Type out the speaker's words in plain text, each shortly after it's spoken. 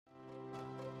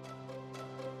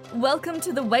Welcome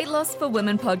to the Weight Loss for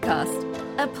Women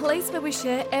podcast, a place where we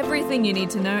share everything you need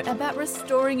to know about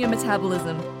restoring your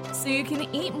metabolism so you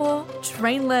can eat more,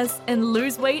 train less, and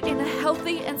lose weight in a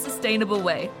healthy and sustainable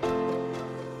way.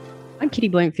 I'm Kitty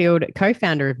Bloomfield,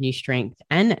 co-founder of New Strength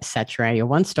and Saturate, your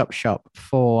one-stop shop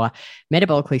for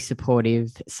metabolically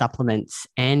supportive supplements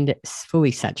and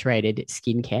fully saturated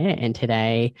skincare. And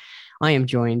today I am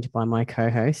joined by my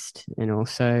co-host and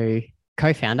also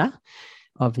co-founder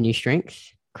of New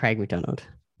Strength, Craig McDonald.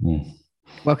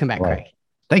 Welcome back, Craig.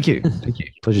 Thank you. Thank you.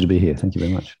 Pleasure to be here. Thank you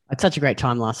very much. I had such a great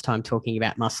time last time talking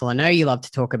about muscle. I know you love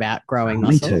to talk about growing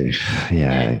muscle. Me too.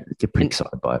 Yeah. I get pretty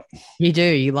excited by it. You do.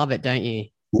 You love it, don't you?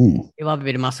 You love a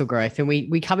bit of muscle growth. And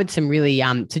we covered some really,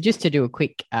 to do a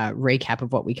quick recap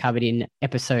of what we covered in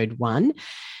episode 1.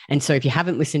 And so if you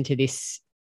haven't listened to this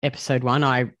episode 1,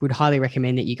 I would highly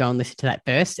recommend that you go and listen to that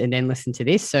first and then listen to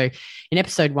this. So in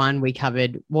episode 1, we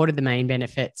covered what are the main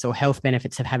benefits or health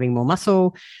benefits of having more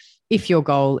muscle. If your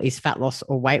goal is fat loss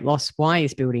or weight loss, why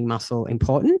is building muscle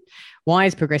important? Why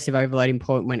is progressive overload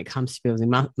important when it comes to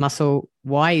building muscle?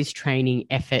 Why is training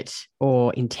effort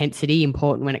or intensity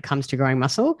important when it comes to growing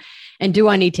muscle? And do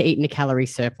I need to eat in a calorie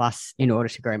surplus in order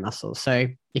to grow muscle? So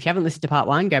if you haven't listened to part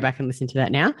 1, go back and listen to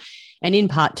that now. And in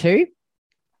part 2,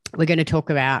 we're going to talk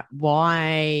about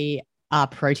why are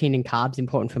protein and carbs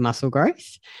important for muscle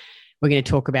growth. We're going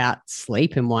to talk about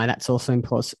sleep and why that's also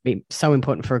so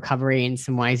important for recovery and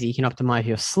some ways that you can optimize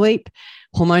your sleep,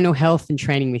 hormonal health and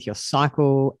training with your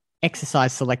cycle,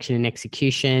 exercise selection and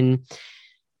execution.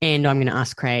 And I'm going to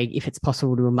ask Craig if it's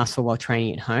possible to do muscle while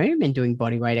training at home and doing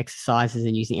body weight exercises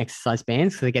and using exercise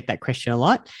bands, because I get that question a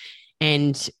lot.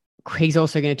 And he's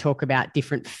also going to talk about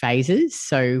different phases.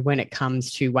 So when it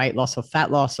comes to weight loss or fat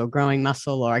loss or growing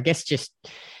muscle, or I guess just,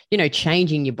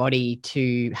 changing your body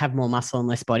to have more muscle and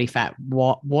less body fat,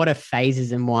 what are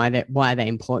phases and why are they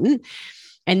important?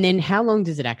 And then how long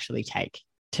does it actually take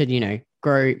to,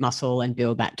 grow muscle and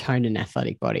build that toned and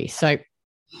athletic body? So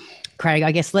Craig,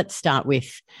 I guess let's start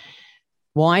with,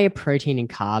 why are protein and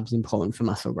carbs important for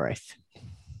muscle growth?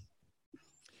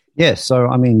 Yeah. So,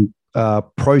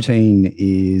 protein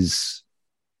is,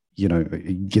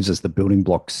 it gives us the building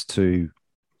blocks to,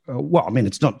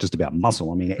 it's not just about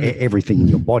muscle. Everything in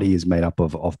your body is made up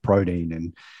of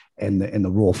protein, and the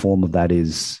raw form of that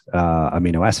is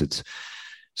amino acids.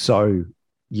 So,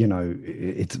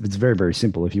 it's very, very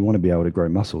simple. If you want to be able to grow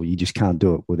muscle, you just can't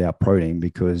do it without protein,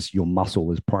 because your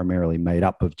muscle is primarily made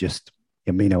up of just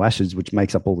amino acids, which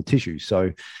makes up all the tissue.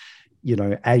 So,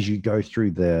 as you go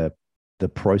through the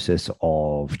process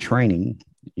of training,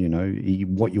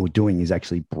 what you're doing is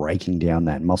actually breaking down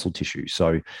that muscle tissue.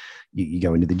 So you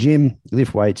go into the gym, you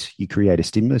lift weights, you create a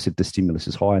stimulus. If the stimulus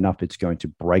is high enough, it's going to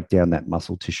break down that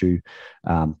muscle tissue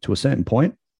to a certain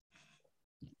point.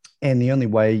 And the only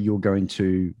way you're going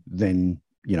to then,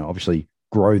 obviously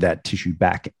grow that tissue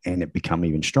back and it become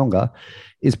even stronger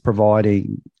is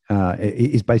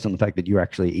is based on the fact that you're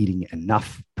actually eating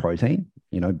enough protein,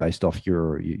 based off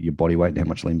your body weight and how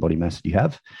much lean body mass you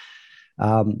have.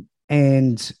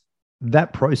 And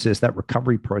that process, that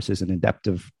recovery process and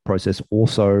adaptive process,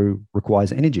 also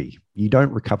requires energy. You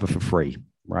don't recover for free,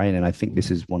 right? And I think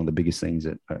this is one of the biggest things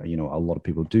that, a lot of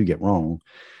people do get wrong,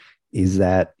 is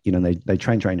that, they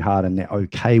train hard and they're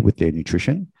okay with their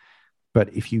nutrition. But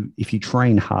if you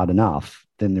train hard enough,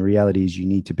 then the reality is you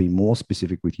need to be more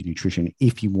specific with your nutrition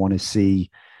if you want to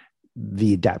see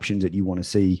the adaptations that you want to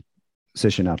see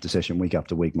session after session, week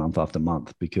after week, month after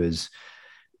month, because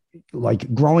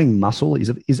like growing muscle is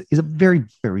a very,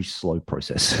 very slow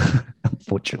process.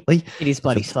 Unfortunately, it is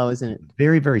bloody slow, isn't it?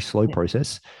 Very, very slow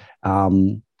process.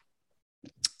 And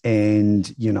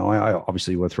I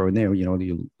obviously will throw in there,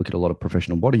 you look at a lot of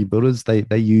professional bodybuilders,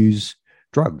 they use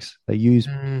drugs. They use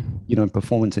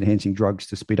performance enhancing drugs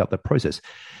to speed up that process.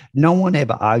 No one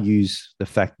ever argues the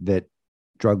fact that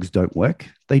drugs don't work.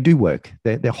 They do work.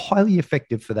 They're highly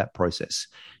effective for that process.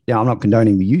 Now, I'm not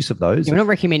condoning the use of those. We're not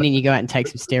recommending you go out and take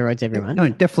some steroids, everyone. No,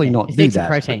 definitely not do that.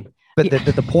 Protein. But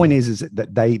the point is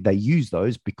that they use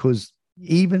those because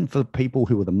even for people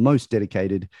who are the most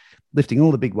dedicated, lifting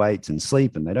all the big weights and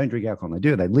sleep, and they don't drink alcohol,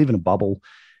 they live in a bubble,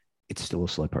 it's still a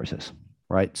slow process,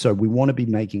 right? So we want to be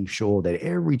making sure that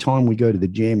every time we go to the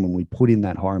gym and we put in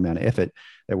that higher amount of effort,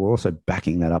 that we're also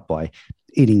backing that up by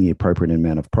eating the appropriate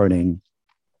amount of protein,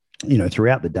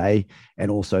 throughout the day.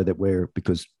 And also that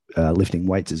because lifting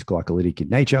weights is glycolytic in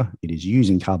nature, it is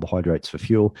using carbohydrates for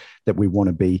fuel, that we want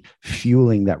to be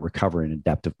fueling that recovery and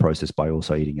adaptive process by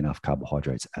also eating enough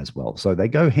carbohydrates as well. So they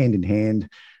go hand in hand.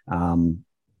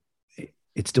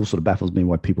 it still sort of baffles me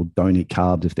why people don't eat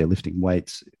carbs if they're lifting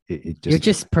weights. You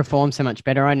just perform so much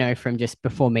better. I know from just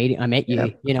before meeting, I met you,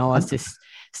 I was just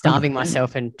starving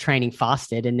myself and training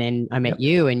fasted. And then I met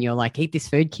you and you're like, eat this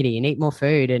food, Kitty, and eat more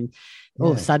food. And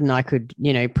all of a sudden I could,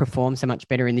 perform so much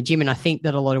better in the gym. And I think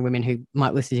that a lot of women who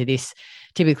might listen to this,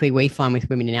 typically we find with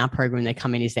women in our program, they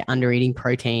come in is they're under eating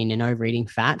protein and overeating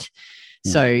fat.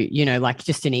 So, like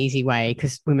just an easy way,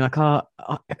 because women are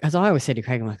like, as I always said to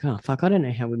Craig, I'm like, oh, fuck, I don't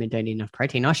know how women don't eat enough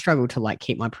protein. I struggle to like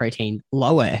keep my protein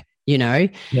lower,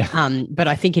 But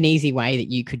I think an easy way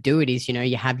that you could do it is,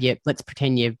 you have let's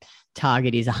pretend your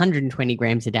target is 120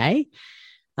 grams a day.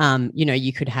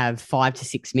 You could have 5 to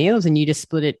 6 meals and you just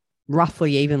split it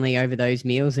roughly evenly over those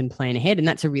meals and plan ahead. And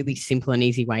that's a really simple and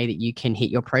easy way that you can hit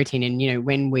your protein. And,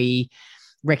 when we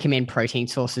recommend protein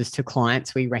sources to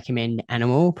clients, we recommend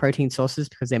animal protein sources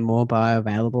because they're more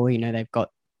bioavailable. They've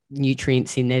got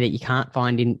nutrients in there that you can't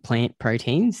find in plant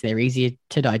proteins. They're easier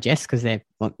to digest because they're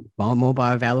more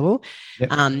bioavailable.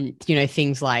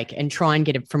 Things like, and try and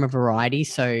get it from a variety.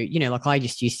 So, like I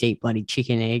just used to eat bloody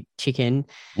chicken,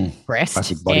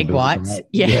 breast, egg whites.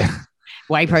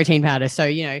 Whey protein powder. So,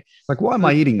 like, why am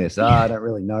I eating this? I don't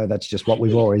really know. That's just what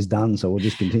we've always done. So we'll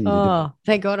just continue to do it.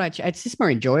 Thank God. It's just more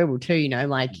enjoyable too,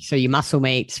 so your muscle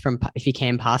meats from, if you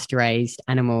can, pasture-raised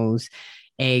animals,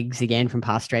 eggs, again, from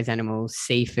pasture-raised animals,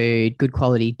 seafood, good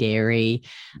quality dairy,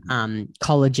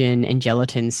 collagen and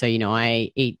gelatin. So,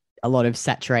 I eat a lot of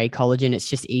saturated collagen. It's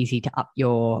just easy to up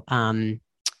your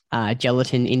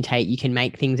gelatin intake. You can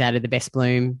make things out of the best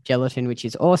bloom gelatin, which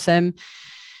is awesome.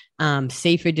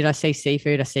 Seafood. Did I say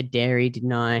seafood? I said dairy,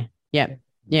 didn't I? Yeah.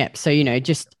 So,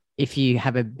 just if you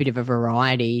have a bit of a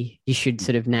variety, you should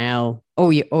sort of nail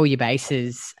all your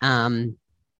bases. I mean,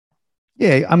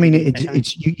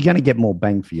 it's you're going to get more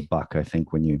bang for your buck, I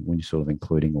think, when you're sort of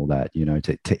including all that.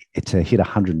 To hit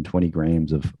 120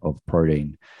 grams of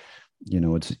protein,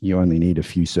 you only need a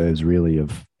few serves really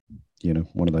of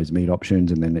one of those meat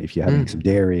options, and then if you're having some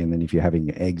dairy, and then if you're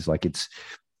having eggs, like it's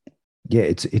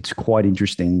quite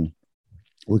interesting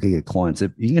looking at clients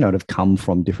that have come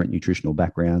from different nutritional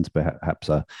backgrounds, perhaps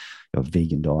a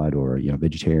vegan diet or a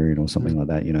vegetarian or something like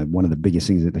that. One of the biggest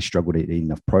things that they struggle to eat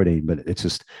enough protein, but it's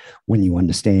just when you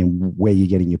understand where you're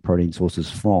getting your protein sources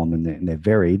from, and they're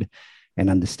varied, and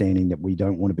understanding that we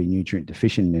don't want to be nutrient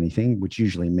deficient in anything, which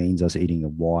usually means us eating a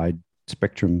wide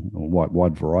spectrum or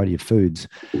wide variety of foods.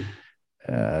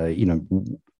 As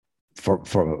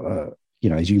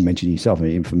you mentioned yourself,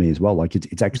 and for me as well, like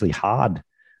it's actually hard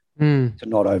to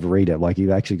not overeat it. Like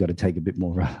you've actually got to take a bit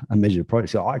more of a measured approach.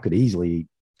 So I could easily eat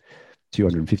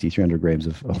 250, 300 grams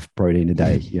of protein a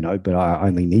day, but I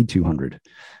only need 200,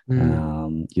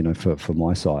 for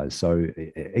my size. So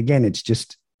again, it's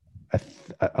just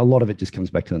a lot of it just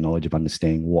comes back to the knowledge of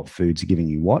understanding what foods are giving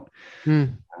you what,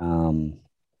 and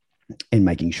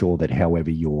making sure that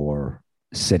however you're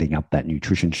setting up that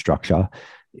nutrition structure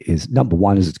is, number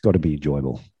one, is it's got to be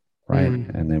enjoyable, right?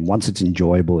 And then once it's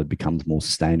enjoyable, it becomes more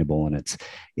sustainable, and it's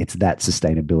that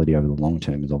sustainability over the long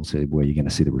term is obviously where you're going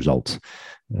to see the results.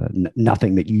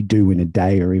 Nothing that you do in a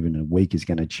day or even a week is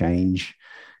going to change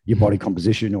your body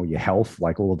composition or your health.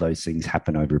 Like all of those things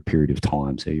happen over a period of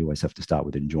time. So you always have to start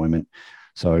with enjoyment.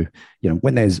 So,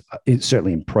 when it's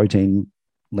certainly in protein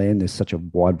land, there's such a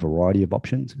wide variety of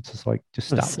options. It's just like, just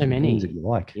start with the things that you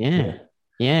like.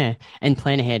 Yeah. And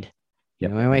plan ahead.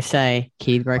 Yep. We always say,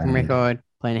 key to broken record,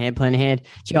 plan ahead.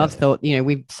 Gee, I've thought,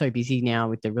 we're so busy now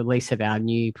with the release of our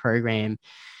new program.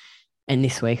 And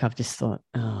this week I've just thought,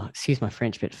 excuse my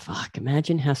French, but fuck,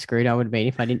 imagine how screwed I would have been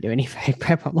if I didn't do any food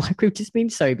prep. I'm like, we've just been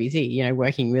so busy,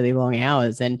 working really long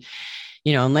hours. And,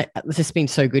 it's just been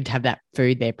so good to have that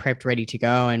food there prepped, ready to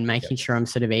go, and making sure I'm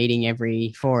sort of eating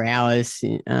every 4 hours.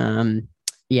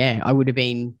 I would have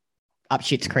been up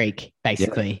Schitt's Creek,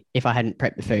 basically, if I hadn't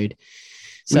prepped the food.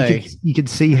 So you could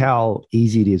see how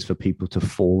easy it is for people to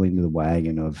fall into the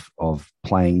wagon of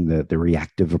playing the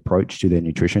reactive approach to their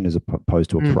nutrition as opposed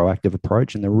to a proactive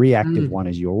approach. And the reactive one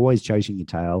is you're always chasing your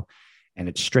tail, and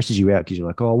it stresses you out because you're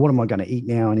like, oh, what am I going to eat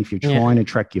now? And if you're trying to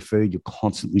track your food, you're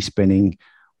constantly spending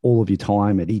all of your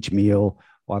time at each meal,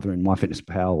 either in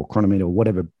MyFitnessPal or Chronometer or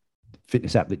whatever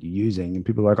fitness app that you're using. And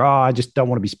people are like, oh, I just don't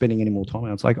want to be spending any more time.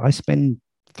 And it's like, I spend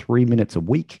 3 minutes a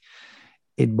week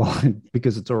in mine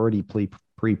because it's already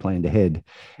pre-planned ahead.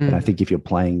 And I think if you're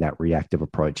playing that reactive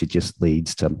approach, it just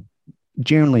leads to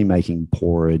generally making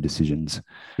poorer decisions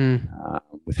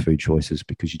with food choices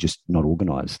because you're just not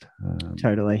organized.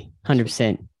 Totally.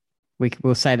 100%.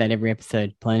 We'll say that every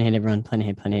episode. Plan ahead, everyone. Plan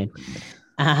ahead.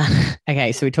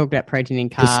 Okay, so we talked about protein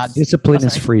and carbs. Discipline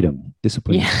is freedom.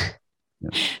 Discipline. Yeah.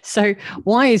 So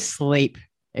why is sleep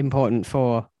important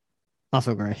for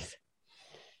muscle growth?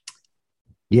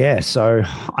 Yeah. So,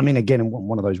 I mean, again,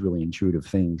 one of those really intuitive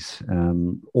things,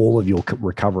 all of your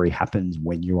recovery happens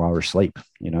when you are asleep,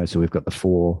 so we've got the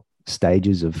 4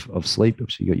 stages of sleep.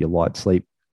 So you got your light sleep,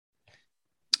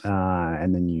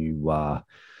 and then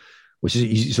which is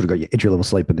you sort of got your entry level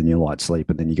sleep and then your light sleep,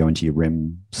 and then you go into your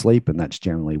REM sleep. And that's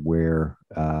generally where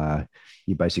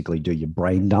you basically do your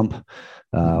brain dump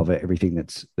of everything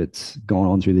that's gone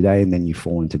on through the day. And then you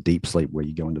fall into deep sleep where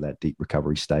you go into that deep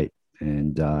recovery state.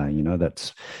 And,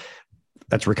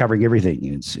 that's recovering everything.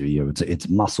 It's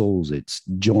muscles, it's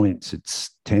joints,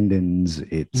 it's tendons,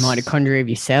 it's mitochondria of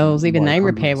your cells, even they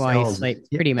repair while you sleep. It's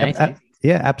pretty amazing.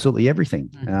 Yeah, absolutely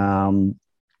everything.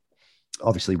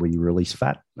 Obviously where you release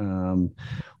fat,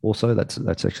 also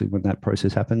that's actually when that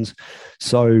process happens.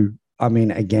 So, I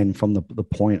mean, again, from the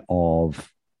point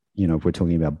of, if we're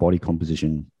talking about body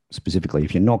composition specifically,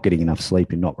 if you're not getting enough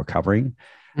sleep, you're not recovering.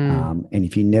 And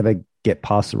if you never get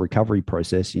past the recovery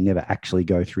process, you never actually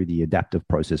go through the adaptive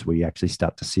process where you actually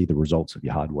start to see the results of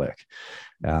your hard work.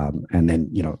 And then,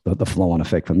 the flow-on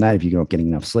effect from that, if you're not getting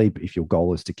enough sleep, if your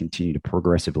goal is to continue to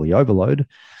progressively overload,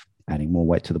 adding more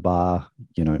weight to the bar,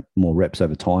 more reps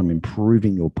over time,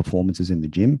 improving your performances in the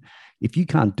gym. If you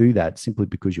can't do that simply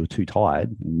because you're too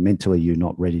tired, mentally you're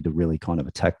not ready to really kind of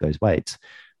attack those weights,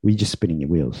 you're just spinning your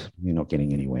wheels. You're not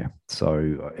getting anywhere.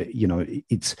 So,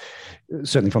 it's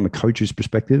certainly from a coach's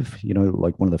perspective,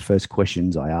 like one of the first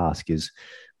questions I ask is,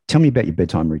 tell me about your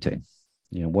bedtime routine.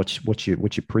 What's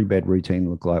your pre-bed routine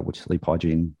look like? What's your sleep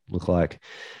hygiene look like?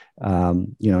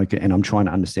 And I'm trying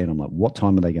to understand, I'm like, what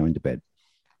time are they going to bed?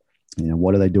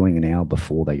 What are they doing an hour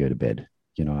before they go to bed?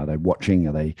 Are they watching?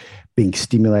 Are they being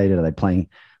stimulated? Are they playing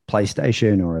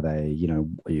PlayStation, or are they,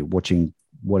 are you watching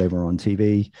whatever on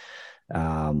TV?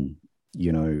 And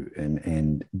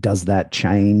does that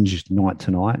change night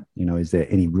to night? Is there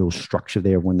any real structure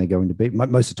there when they go into bed?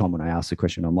 Most of the time when I ask the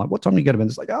question, I'm like, what time do you go to bed?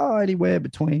 It's like, anywhere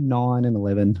between 9 and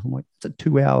 11. I'm like, it's a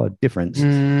 2-hour difference.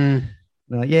 They're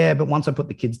like, yeah, but once I put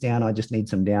the kids down, I just need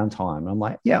some downtime. I'm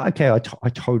like, yeah, okay, I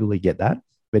totally get that.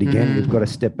 But again, we've got to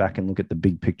step back and look at the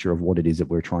big picture of what it is that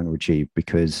we're trying to achieve.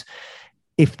 Because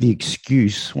if the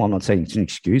excuse, well, I'm not saying it's an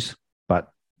excuse, but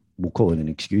we'll call it an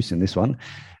excuse in this one.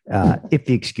 If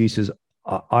the excuse is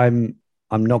I'm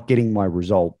not getting my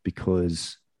result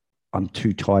because I'm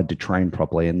too tired to train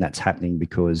properly, and that's happening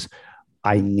because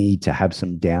I need to have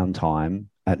some downtime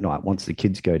at night once the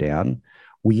kids go down,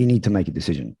 well, you need to make a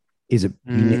decision. Is it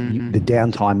the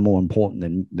downtime more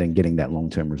important than getting that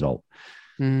long-term result?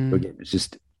 Again, it's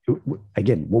just,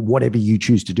 whatever you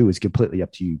choose to do is completely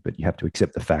up to you, but you have to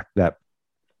accept the fact that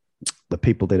the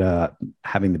people that are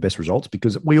having the best results,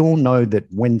 because we all know that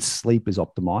when sleep is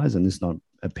optimized, and this is not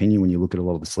opinion when you look at a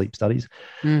lot of the sleep studies,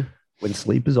 when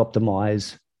sleep is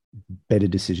optimized, better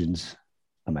decisions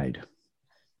are made,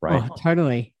 right? Oh,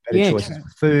 totally. Better choices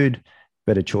with food,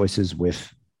 better choices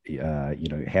with,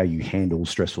 how you handle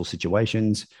stressful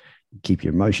situations, keep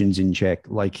your emotions in check.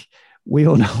 Like, we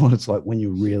all know what it's like when you're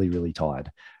really, really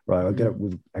tired, right?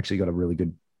 We've actually got a really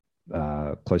good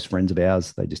close friends of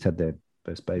ours. They just had their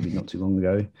first baby not too long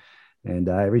ago. And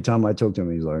every time I talk to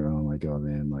him, he's like, oh my God,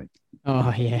 man, like,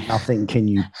 oh yeah, nothing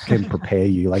can prepare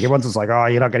you. Like, everyone's just like, oh,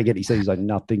 you're not going to get any sleep. He's like,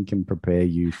 nothing can prepare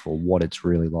you for what it's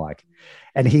really like.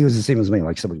 And he was the same as me,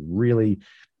 like somebody really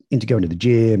into going to the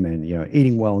gym and,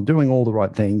 eating well and doing all the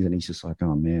right things. And he's just like,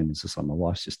 oh man, it's just like my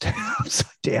life's just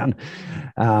upside down.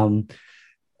 And,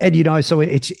 so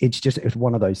it's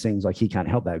one of those things, like, he can't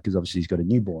help that because obviously he's got a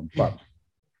newborn. But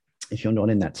if you're not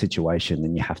in that situation,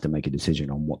 then you have to make a decision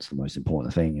on what's the most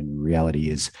important thing. And reality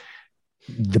is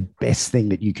the best thing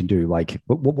that you can do. Like,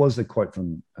 what was the quote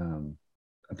from,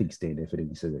 I think Stan Efford,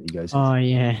 he said that, he goes, oh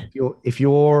yeah, if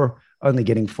you're only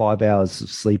getting 5 hours of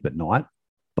sleep at night,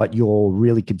 but you're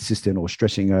really consistent or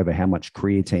stressing over how much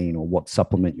creatine or what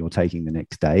supplement you're taking the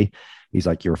next day, he's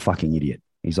like, you're a fucking idiot.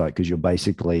 He's like, because you're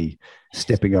basically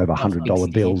stepping over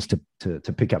 $100 bills to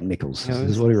pick up nickels. This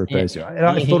is what he refers to. And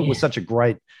I thought it was such a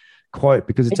great quote,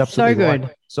 because it's absolutely so good.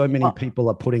 Right. So many people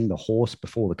are putting the horse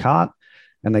before the cart,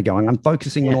 and they're going, I'm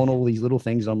focusing on all these little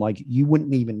things. I'm like, you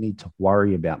wouldn't even need to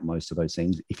worry about most of those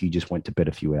things if you just went to bed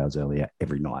a few hours earlier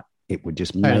every night. It would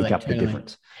just make up the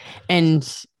difference. And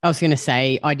I was going to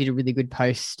say, I did a really good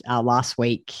post last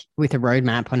week with a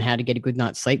roadmap on how to get a good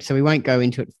night's sleep. So we won't go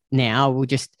into it now. We'll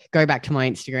just go back to my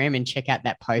Instagram and check out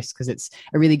that post, because it's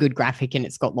a really good graphic and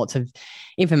it's got lots of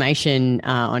information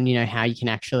on, how you can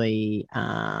actually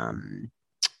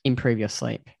improve your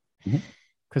sleep.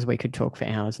 Because we could talk for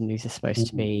hours, and these are supposed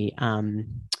to be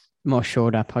more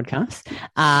shorter podcast.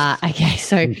 Okay,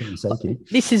 so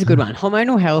this is a good one.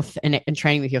 Hormonal health and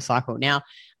training with your cycle. Now,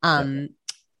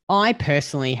 I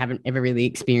personally haven't ever really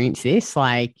experienced this.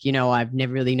 Like, you know, I've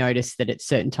never really noticed that at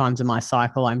certain times of my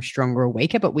cycle, I'm stronger or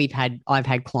weaker, but I've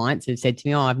had clients who've said to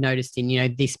me, oh, I've noticed in, you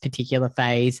know, this particular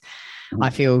phase, I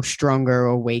feel stronger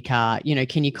or weaker. You know,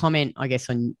 can you comment, I guess,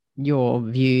 on your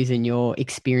views and your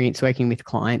experience working with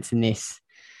clients in this?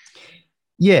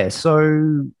 Yeah. So,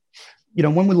 you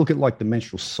know, when we look at like the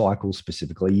menstrual cycle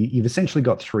specifically, you've essentially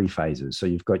got three phases. So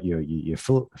you've got your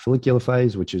follicular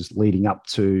phase, which is leading up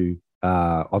to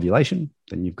ovulation.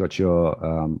 Then you've got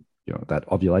your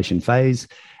that ovulation phase,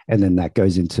 and then that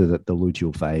goes into the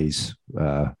luteal phase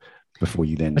before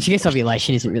you then. But I guess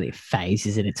ovulation isn't really a phase,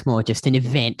 is it? It's more just an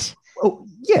event. Oh,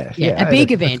 yeah. A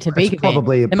big event.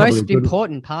 Probably the most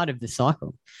important part of the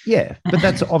cycle. Yeah, but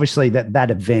that's obviously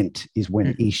that event is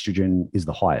when estrogen is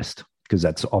the highest, because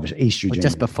that's obviously estrogen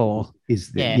just before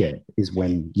is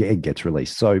when your egg gets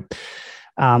released. So,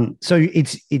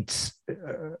 it's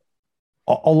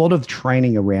a lot of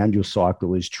training around your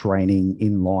cycle is training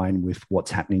in line with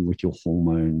what's happening with your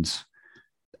hormones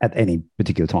at any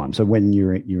particular time. So when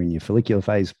you're in your follicular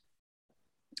phase,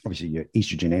 obviously your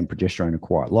estrogen and progesterone are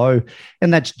quite low,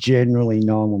 and that's generally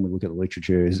known when we look at the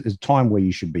literature is a time where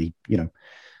you should be, you know,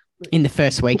 in the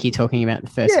first week. You're talking about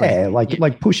the first week,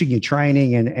 like pushing your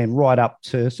training and right up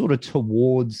to sort of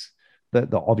towards the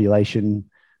ovulation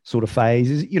sort of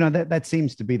phase is, you know, that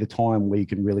seems to be the time where you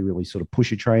can really, really sort of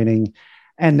push your training.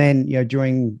 And then, you know,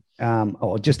 during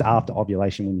or just after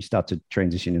ovulation, when you start to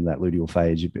transition into that luteal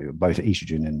phase, both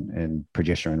estrogen and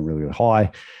progesterone are really, really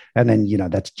high. And then, you know,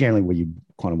 that's generally where you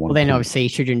kind of want. Well, then obviously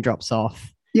estrogen drops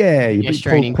off. Yeah,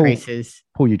 progesterone increases.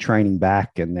 Pull your training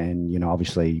back, and then, you know,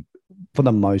 obviously, for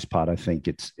the most part, I think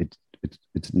it's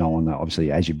known that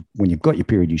obviously when you've got your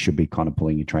period, you should be kind of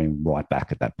pulling your training right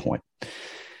back at that point.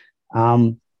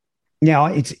 Now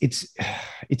it's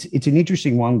an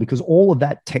interesting one because all of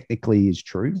that technically is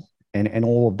true, and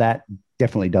all of that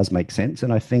definitely does make sense.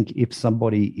 And I think if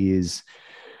somebody is,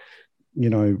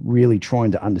 you know, really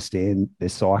trying to understand their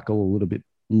cycle a little bit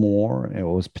more,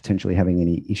 or is potentially having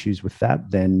any issues with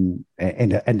that, then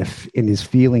and is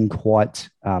feeling quite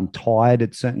tired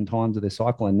at certain times of their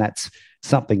cycle, and that's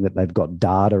something that they've got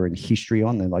data and history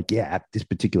on. They're like, yeah, at this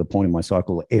particular point in my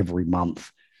cycle, every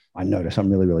month I notice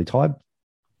I'm really, really tired.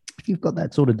 If you've got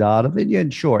that sort of data, then yeah,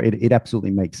 sure, it absolutely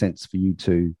makes sense for you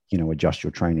to, you know, adjust your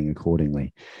training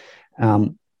accordingly.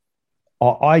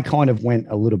 I kind of went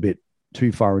a little bit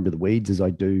too far into the weeds, as I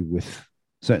do with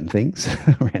certain things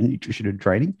around nutrition and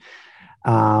training.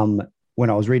 When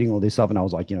I was reading all this stuff, and I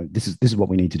was like, you know, this is what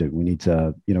we need to do. We need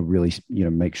to, you know, really, you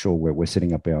know, make sure we're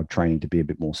setting up our training to be a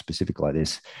bit more specific like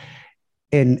this.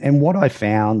 And what I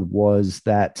found was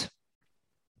that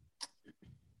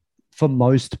for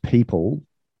most people,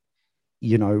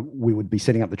 you know, we would be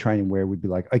setting up the training where we'd be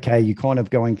like, okay, you're kind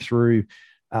of going through,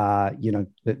 you know,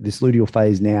 this luteal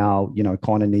phase now, you know,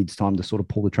 kind of needs time to sort of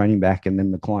pull the training back. And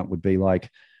then the client would be like,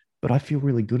 but I feel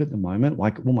really good at the moment.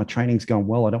 Like, well, my training's going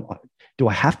well. Do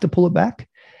I have to pull it back?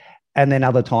 And then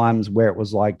other times where it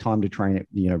was like time to train it,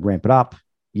 you know, ramp it up,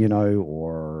 you know,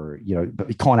 or, you know, but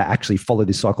we kind of actually follow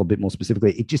this cycle a bit more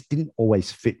specifically. It just didn't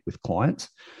always fit with clients.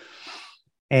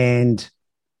 And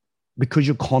because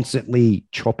you're constantly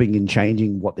chopping and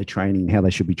changing what they're training, how they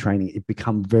should be training, it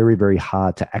becomes very, very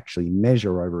hard to actually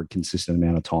measure over a consistent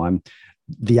amount of time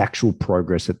the actual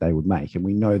progress that they would make. And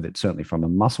we know that certainly from a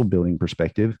muscle building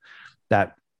perspective,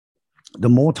 that the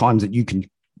more times that you can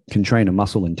train a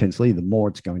muscle intensely, the more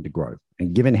it's going to grow.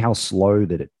 And given how slow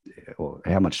that or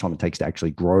how much time it takes to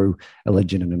actually grow a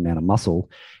legitimate amount of muscle,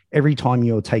 every time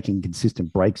you're taking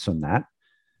consistent breaks on that,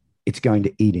 it's going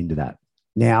to eat into that.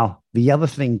 Now, the other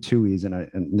thing too is,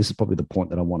 and this is probably the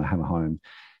point that I want to hammer home,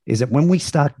 is that when we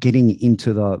start getting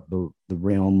into the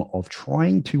realm of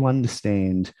trying to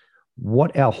understand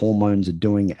what our hormones are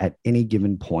doing at any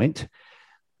given point,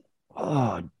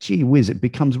 oh, gee whiz, it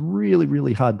becomes really,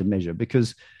 really hard to measure.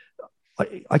 Because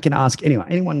I can ask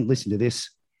anyone listen to this,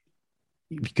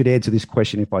 if you could answer this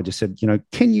question, if I just said, you know,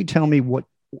 can you tell me what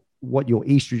your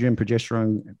estrogen,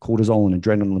 progesterone, cortisol, and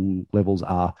adrenaline levels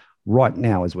are right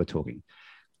now as we're talking?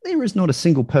 There is not a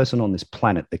single person on this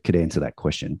planet that could answer that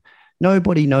question.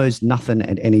 Nobody knows nothing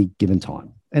at any given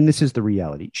time. And this is the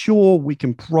reality. Sure, we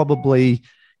can probably,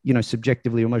 you know,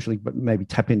 subjectively, emotionally, but maybe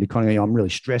tap into kind of, you know, I'm really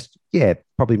stressed. Yeah, it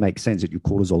probably makes sense that your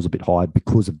cortisol is a bit high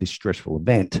because of this stressful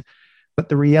event. But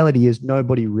the reality is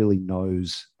nobody really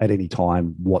knows at any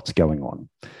time what's going on.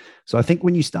 So I think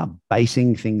when you start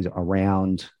basing things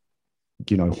around,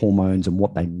 you know, hormones and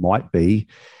what they might be,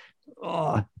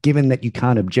 given that you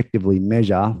can't objectively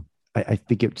measure, I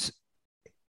think it's,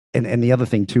 and the other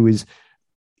thing too is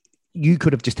you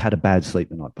could have just had a bad sleep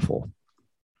the night before.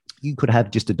 you could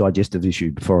have just a digestive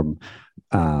issue from,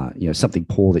 something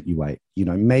poor that you ate.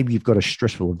 Maybe you've got a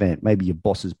stressful event. Maybe your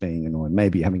boss is being annoying.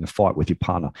 Maybe you're having a fight with your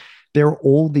partner. There are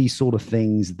all these sort of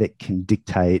things that can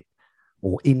dictate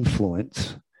or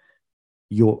influence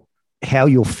how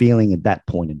you're feeling at that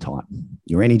point in time,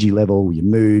 your energy level, your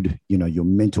mood, your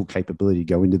mental capability to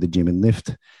go into the gym and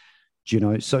lift.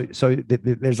 So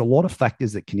there's a lot of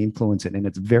factors that can influence it, and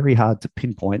it's very hard to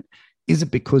pinpoint. Is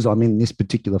it because I'm in this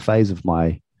particular phase of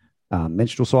my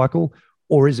menstrual cycle,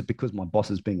 or is it because my boss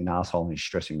is being an asshole and he's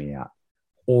stressing me out,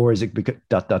 or is it because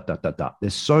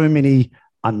There's so many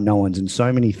unknowns and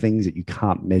so many things that you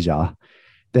can't measure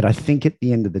that I think at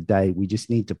the end of the day, we just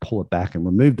need to pull it back and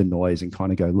remove the noise and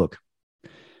kind of go, look,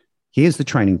 here's the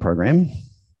training program.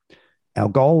 Our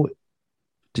goal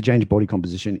to change body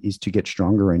composition is to get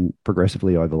stronger and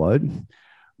progressively overload.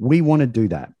 We want to do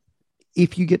that.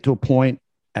 If you get to a point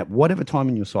at whatever time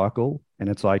in your cycle, and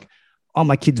it's like, oh,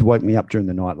 my kids woke me up during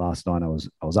the night last night. I was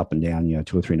up and down,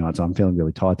 2 or 3 nights. I'm feeling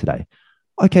really tired today.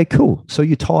 Okay, cool. So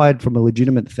you're tired from a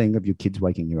legitimate thing of your kids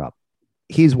waking you up.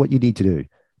 Here's what you need to do.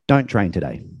 Don't train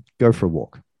today. Go for a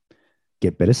walk.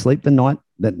 Get better sleep the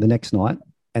next night,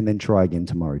 and then try again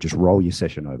tomorrow. Just roll your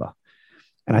session over.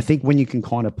 And I think when you can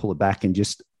kind of pull it back and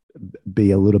just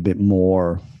be a little bit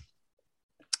more...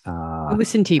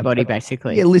 listen to your body,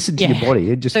 basically. Yeah, listen to your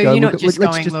body. And just so go, you're not just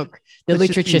going, look, the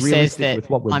literature says that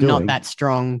I'm doing. not that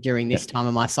strong during this time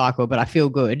of my cycle, but I feel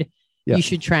good. Yeah. You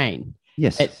should train.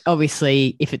 Yes. But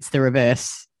obviously, if it's the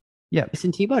reverse,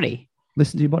 listen to your body.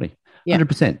 Listen to your body.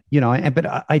 100%.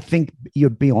 But I think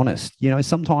you'd be honest.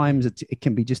 Sometimes it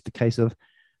can be just the case of,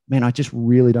 man, I just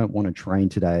really don't want to train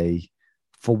today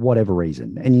for whatever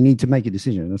reason. And you need to make a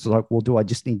decision. And it's like, well, do I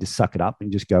just need to suck it up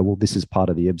and just go, well, this is part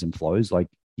of the ebbs and flows? Like,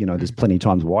 there's plenty of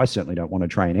times where I certainly don't want to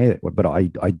train either, but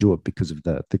I do it because of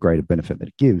the greater benefit that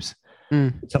it gives.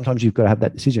 Sometimes you've got to have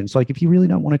that decision. It's like, if you really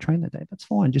don't want to train that day, that's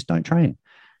fine. Just don't train.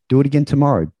 Do it again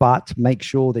tomorrow, but make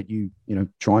sure that you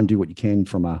try and do what you can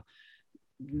from a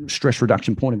stress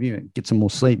reduction point of view. Get some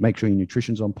more sleep, make sure your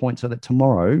nutrition's on point so that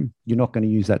tomorrow you're not going to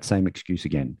use that same excuse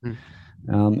again.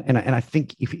 And I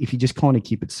think if you just kind of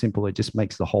keep it simple, it just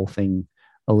makes the whole thing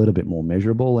a little bit more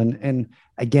measurable. And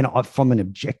again, from an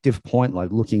objective point,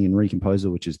 like looking in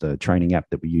Recomposer, which is the training app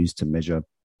that we use to measure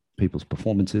people's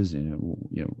performances,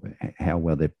 how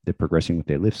well they're progressing with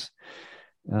their lifts.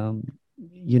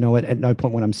 At no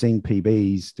point when I'm seeing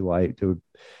PBs do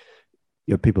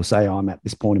people say, oh, I'm at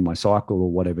this point in my cycle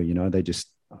or whatever.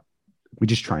 We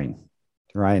just train,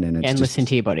 right? And listen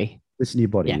to your body. Listen to your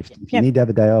body. If you need to have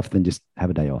a day off, then just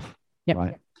have a day off.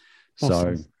 Right.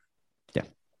 Awesome. So,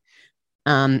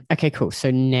 okay, cool.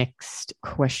 So next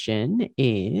question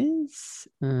is,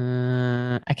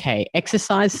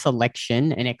 exercise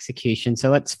selection and execution. So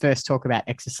let's first talk about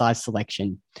exercise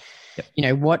selection.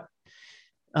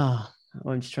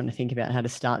 I'm just trying to think about how to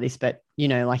start this, but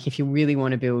like if you really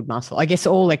want to build muscle, I guess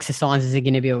all exercises are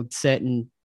going to build certain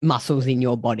muscles in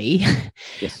your body.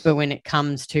 Yes. But when it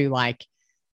comes to like,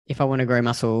 if I want to grow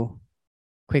muscle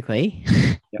quickly,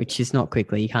 which is not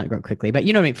quickly, you can't grow it quickly, but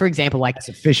you know what I mean? For example, like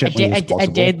a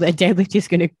deadlift is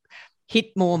going to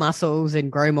hit more muscles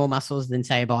and grow more muscles than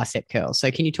say a bicep curl. So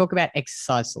can you talk about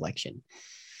exercise selection?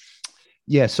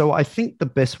 Yeah. So I think the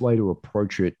best way to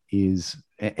approach it is,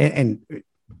 and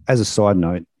as a side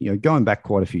note, going back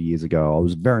quite a few years ago, I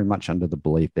was very much under the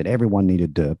belief that everyone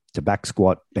needed to back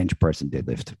squat, bench press, and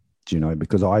deadlift,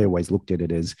 because I always looked at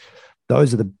it as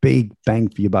those are the big bang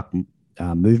for your buck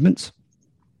movements.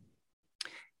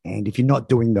 And if you're not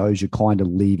doing those, you're kind of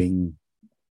leaving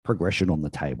progression on the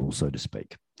table, so to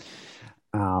speak.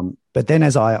 But then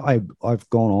as I've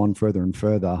gone on further and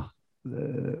further,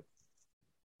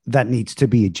 that needs to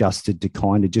be adjusted to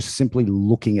kind of just simply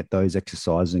looking at those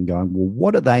exercises and going, well,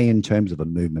 what are they in terms of a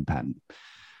movement pattern?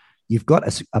 You've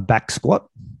got a back squat,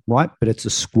 right? But it's a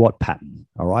squat pattern,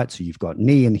 all right? So you've got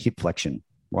knee and hip flexion,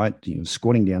 right?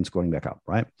 Squatting down, squatting back up,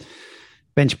 right?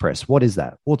 Bench press, what is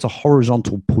that? Well, it's a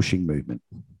horizontal pushing movement,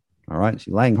 all right? So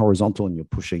you're laying horizontal and you're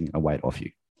pushing a weight off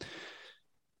you.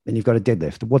 Then you've got a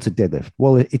deadlift. What's a deadlift?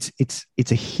 Well,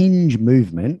 it's a hinge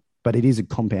movement, but it is a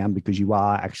compound because you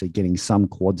are actually getting some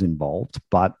quads involved,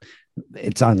 but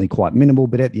it's only quite minimal.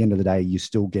 But at the end of the day, you're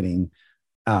still getting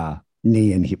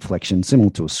knee and hip flexion,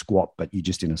 similar to a squat, but you're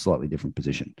just in a slightly different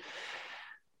position.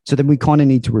 So then we kind of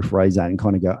need to rephrase that and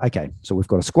kind of go, okay, so we've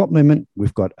got a squat movement,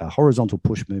 we've got a horizontal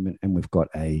push movement, and we've got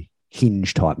a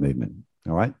hinge type movement.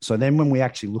 All right. So then when we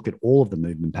actually look at all of the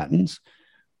movement patterns,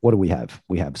 what do we have?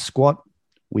 We have squat,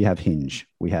 we have hinge,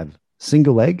 we have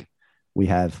single leg, we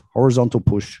have horizontal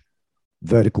push,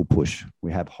 vertical push.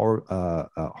 We have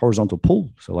horizontal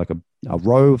pull, so like a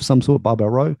row of some sort, barbell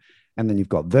row, And then you've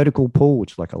got vertical pull,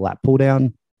 which is like a lat pull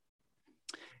down.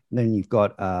 And then you've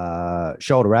got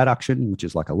shoulder adduction, which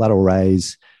is like a lateral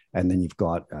raise. And then you've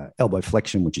got elbow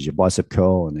flexion, which is your bicep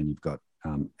curl. And then you've got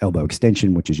elbow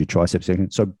extension, which is your tricep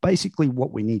extension. So basically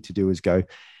what we need to do is go,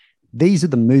 these are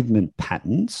the movement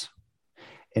patterns.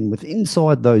 And with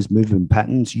inside those movement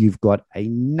patterns, you've got a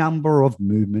number of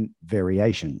movement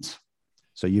variations.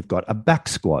 So you've got a back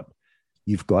squat,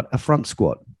 you've got a front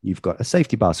squat, you've got a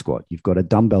safety bar squat, you've got a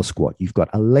dumbbell squat, you've got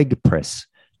a leg press,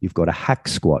 you've got a hack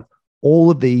squat.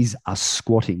 All of these are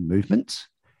squatting movements.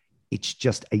 It's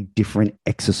just a different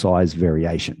exercise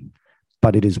variation,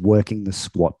 but it is working the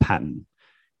squat pattern.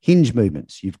 Hinge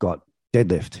movements, you've got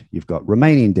deadlift, you've got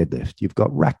Romanian deadlift, you've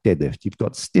got rack deadlift, you've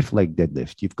got stiff leg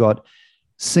deadlift, you've got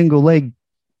single leg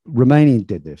Romanian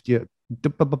deadlift.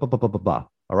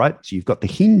 All right. So you've got the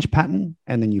hinge pattern,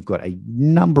 and then you've got a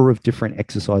number of different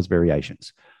exercise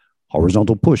variations.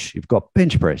 Horizontal push, you've got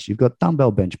bench press, you've got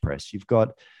dumbbell bench press, you've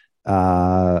got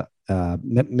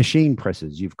machine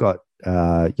presses, you've got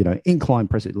incline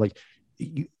presses,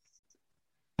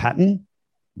 pattern,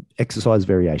 exercise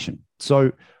variation.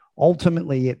 So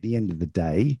ultimately, at the end of the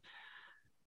day,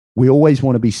 we always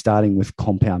want to be starting with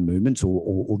compound movements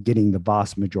or getting the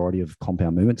vast majority of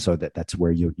compound movements, so that's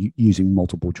where you're using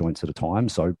multiple joints at a time.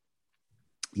 So,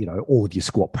 all of your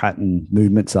squat pattern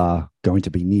movements are going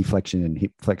to be knee flexion and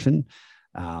hip flexion.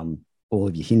 All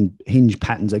of your hinge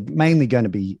patterns are mainly going to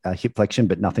be hip flexion,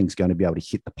 but nothing's going to be able to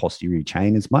hit the posterior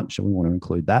chain as much. So we want to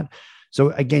include that. So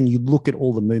again, you look at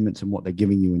all the movements and what they're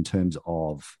giving you in terms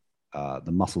of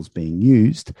the muscles being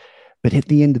used. But at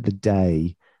the end of the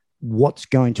day, what's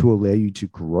going to allow you to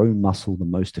grow muscle the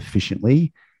most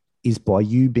efficiently is by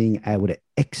you being able to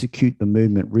execute the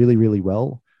movement really, really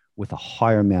well with a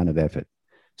higher amount of effort.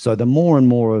 So the more and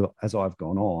more as I've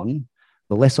gone on,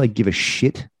 the less I give a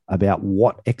shit about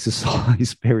what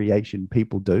exercise variation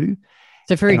people do.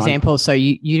 So for example, so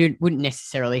you wouldn't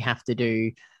necessarily have to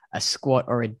do a squat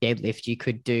or a deadlift. You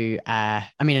could do, I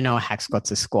know a hack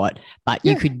squat's a squat, but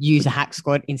you could use a hack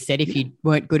squat instead if you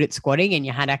weren't good at squatting and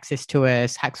you had access to a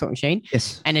hack squat machine.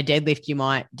 Yes. And a deadlift, you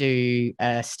might do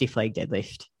a stiff leg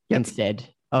deadlift instead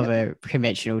of a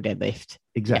conventional deadlift.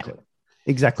 Exactly. Yep.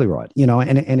 Exactly right.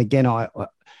 And again, I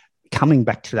coming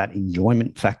back to that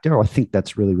enjoyment factor, I think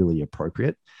that's really, really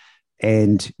appropriate.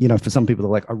 And, for some people,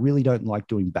 they're like, I really don't like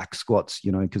doing back squats,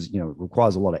 because, it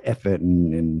requires a lot of effort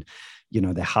and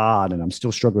they're hard and I'm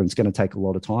still struggling. It's going to take a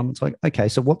lot of time. It's like, okay,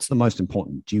 so what's the most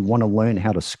important? Do you want to learn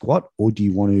how to squat, or do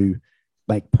you want to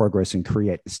make progress and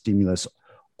create the stimulus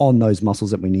on those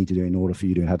muscles that we need to do in order for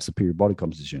you to have superior body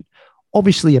composition?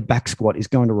 Obviously, a back squat is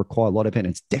going to require a lot of effort, and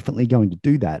it's definitely going to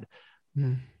do that.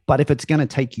 Mm. But if it's going to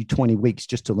take you 20 weeks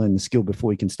just to learn the skill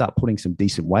before you can start putting some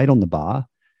decent weight on the bar,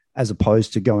 as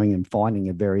opposed to going and finding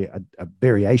a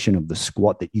variation of the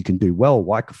squat that you can do well,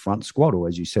 like a front squat, or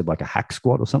as you said, like a hack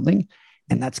squat or something,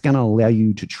 and that's going to allow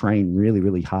you to train really,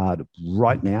 really hard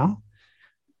right now,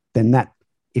 then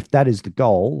if that is the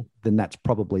goal, then that's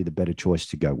probably the better choice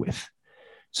to go with.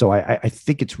 So I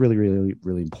think it's really, really,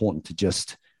 really important to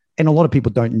just, and a lot of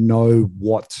people don't know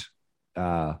what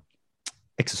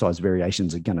exercise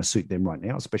variations are going to suit them right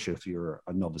now, especially if you're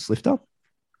a novice lifter.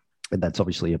 And that's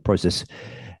obviously a process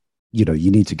you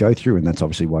need to go through. And that's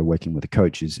obviously why working with a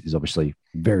coach is obviously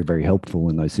very, very helpful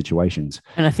in those situations.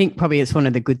 And I think probably it's one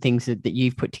of the good things that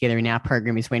you've put together in our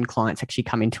program is when clients actually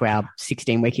come into our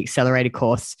 16-week accelerator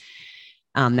course,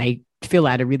 they fill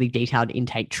out a really detailed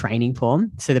intake training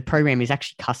form. So the program is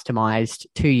actually customized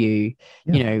to you,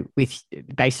 with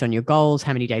based on your goals,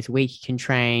 how many days a week you can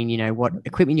train, what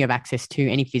equipment you have access to,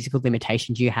 any physical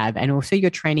limitations you have, and also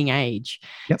your training age.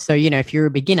 Yep. So, if you're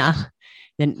a beginner,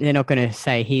 then they're not going to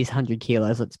say, here's 100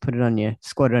 kilos, let's put it on your,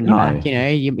 squat it on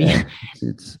your back.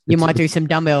 You might do some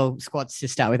dumbbell squats to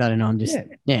start with. I don't know. I'm just,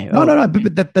 No,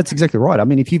 but that's exactly right. I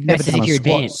mean, if you've never done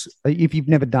if you've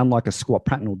never done like a squat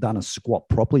pattern or done a squat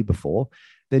properly before,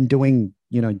 then doing,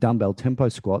 dumbbell tempo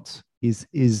squats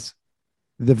is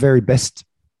the very best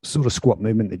sort of squat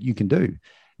movement that you can do.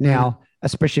 Now,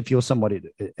 especially if you're somebody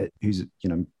who's,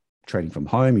 training from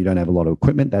home, you don't have a lot of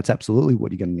equipment, that's absolutely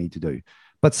what you're going to need to do.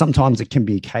 But sometimes it can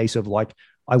be a case of like,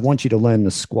 I want you to learn the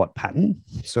squat pattern.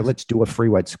 So let's do a free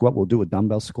weight squat. We'll do a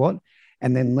dumbbell squat.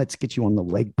 And then let's get you on the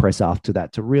leg press after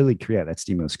that to really create that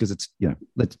stimulus. Because it's,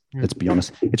 let's be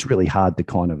honest, it's really hard to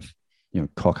kind of,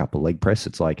 cock up a leg press.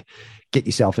 It's like, get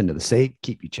yourself into the seat,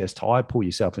 keep your chest high, pull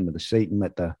yourself into the seat and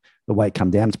let the weight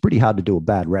come down. It's pretty hard to do a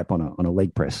bad rep on a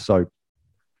leg press. So,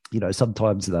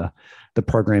 sometimes the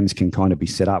programs can kind of be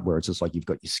set up where it's just like you've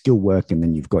got your skill work and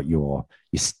then you've got your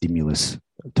stimulus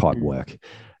type work.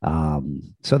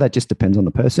 So that just depends on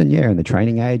the person, and the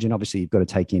training age. And obviously, you've got to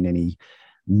take in any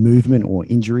movement or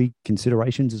injury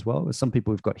considerations as well. Some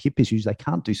people who've got hip issues, they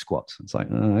can't do squats. It's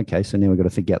like, okay, so now we've got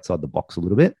to think outside the box a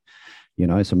little bit,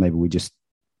 so maybe we just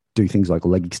do things like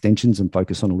leg extensions and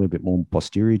focus on a little bit more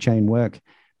posterior chain work.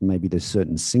 Maybe there's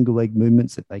certain single leg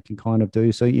movements that they can kind of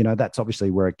do. So, that's obviously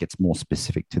where it gets more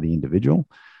specific to the individual.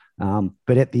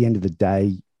 But at the end of the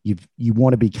day, you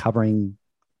want to be covering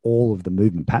all of the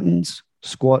movement patterns: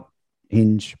 squat,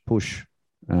 hinge, push,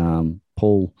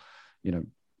 pull,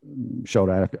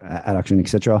 shoulder adduction,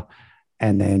 etc.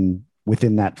 And then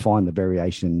within that, find the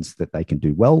variations that they can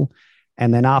do well.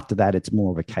 And then after that, it's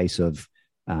more of a case of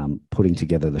putting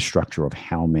together the structure of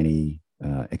how many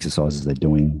exercises they're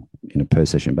doing in a per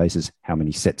session basis, how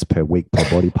many sets per week per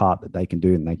body part that they can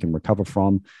do and they can recover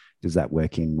from. Does that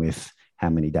work in with how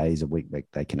many days a week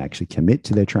they can actually commit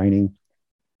to their training?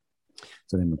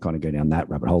 So then we kind of go down that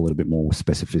rabbit hole a little bit more with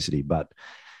specificity. But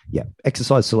yeah,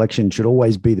 exercise selection should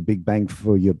always be the big bang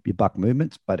for your buck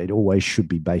movements, but it always should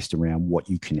be based around what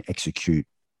you can execute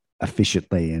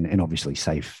efficiently and obviously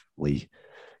safely,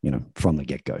 from the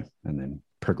get-go, and then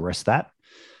progress that.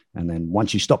 And then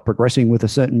once you stop progressing with a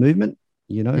certain movement,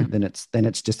 then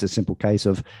it's just a simple case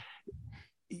of,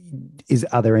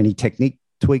 are there any technique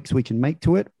tweaks we can make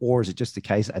to it? Or is it just the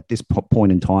case at this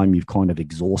point in time, you've kind of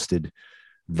exhausted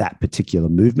that particular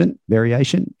movement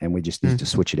variation and we just need to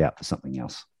switch it out for something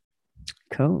else?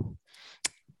 Cool.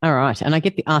 All right. And I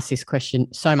get asked this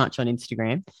question so much on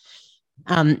Instagram.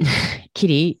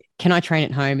 Kitty, can I train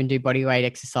at home and do body weight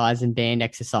exercise and band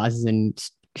exercises and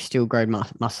still grow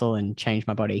muscle and change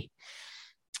my body?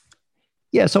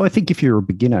 Yeah. So I think if you're a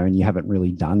beginner and you haven't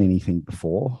really done anything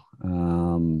before,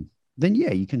 then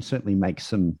you can certainly make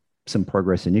some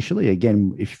progress initially.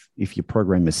 Again, if your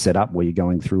program is set up where you're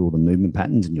going through all the movement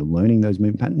patterns and you're learning those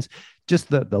movement patterns, just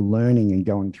the learning and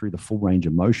going through the full range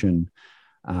of motion,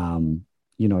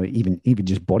 even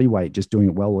just body weight, just doing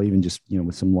it well, or even just,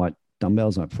 with some light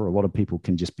dumbbells, for a lot of people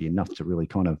can just be enough to really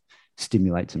kind of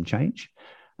stimulate some change.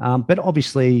 But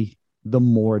obviously, the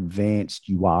more advanced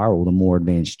you are or the more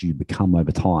advanced you become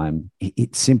over time,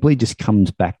 it simply just comes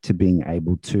back to being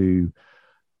able to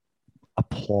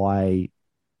apply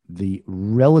the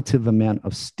relative amount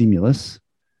of stimulus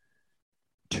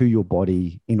to your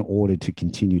body in order to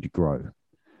continue to grow.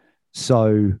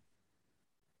 So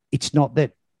it's not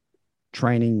that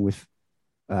training with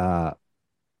light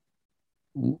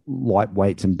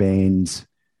weights and bands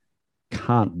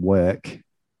can't work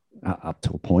up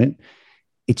to a point.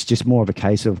 It's just more of a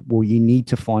case of, you need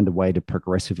to find a way to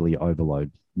progressively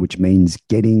overload, which means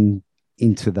getting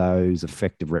into those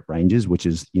effective rep ranges, which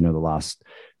is, the last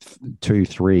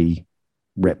 2-3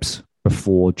 reps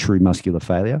before true muscular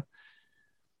failure.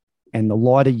 And the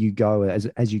lighter you go,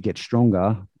 as you get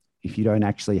stronger, if you don't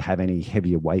actually have any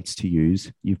heavier weights to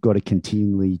use, you've got to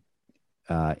continually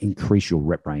increase your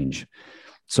rep range.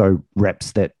 So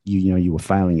reps that you were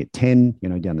failing at 10,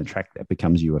 down the track, that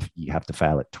becomes you have to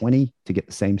fail at 20 to get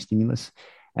the same stimulus.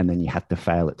 And then you have to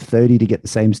fail at 30 to get the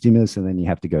same stimulus. And then you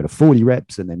have to go to 40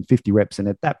 reps and then 50 reps. And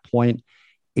at that point,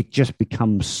 it just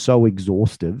becomes so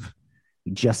exhaustive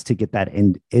just to get that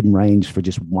end range for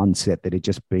just one set that it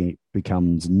just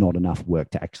becomes not enough work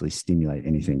to actually stimulate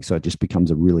anything. So it just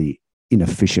becomes a really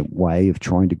inefficient way of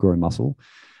trying to grow muscle.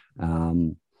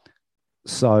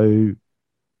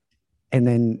 And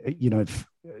then,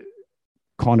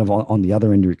 kind of on the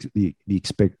other end of the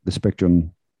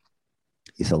spectrum,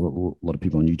 is a lot of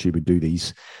people on YouTube who do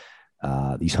these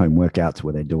home workouts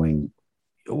where they're doing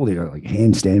all the like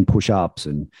handstand push-ups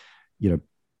and,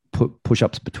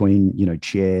 push-ups between,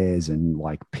 chairs and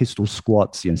like pistol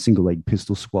squats, single leg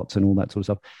pistol squats and all that sort of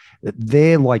stuff.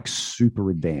 They're like super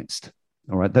advanced.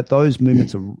 All right. That those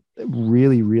movements are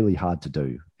really, really hard to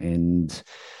do. And,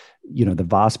 the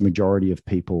vast majority of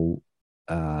people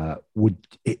would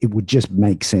just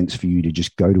make sense for you to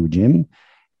just go to a gym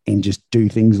and just do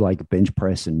things like bench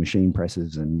press and machine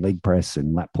presses and leg press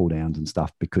and lat pull downs and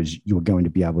stuff, because you're going to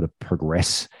be able to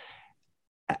progress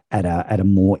at a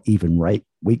more even rate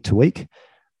week to week.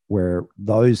 Where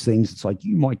those things, it's like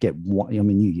you might get one. I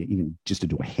mean, you even just to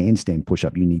do a handstand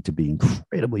push-up, you need to be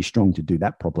incredibly strong to do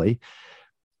that properly.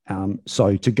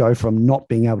 So to go from not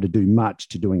being able to do much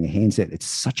to doing a handstand, it's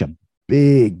such a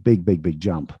big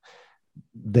jump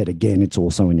that, again, it's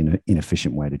also an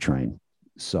inefficient way to train.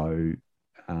 So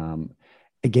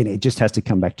again, it just has to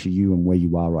come back to you and where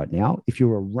you are right now. If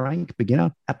you're a rank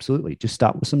beginner, absolutely. Just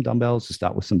start with some dumbbells, just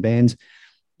start with some bands.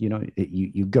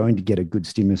 You're going to get a good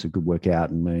stimulus, a good workout,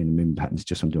 and learn the movement patterns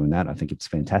just from doing that. I think it's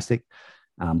fantastic.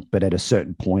 But at a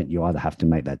certain point, you either have to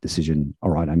make that decision.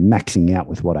 All right, I'm maxing out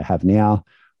with what I have now,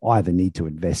 either need to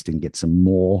invest and get some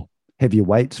more heavier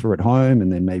weights for at home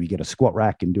and then maybe get a squat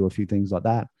rack and do a few things like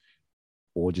that,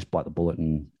 or just bite the bullet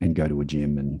and go to a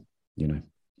gym and,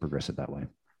 progress it that way.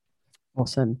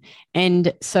 Awesome.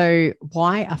 And so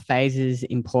why are phases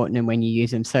important and when you use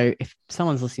them? So if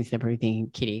someone's listening to them, probably thinking,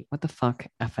 Kitty, what the fuck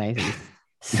are phases?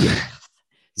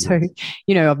 So,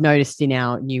 I've noticed in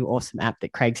our new awesome app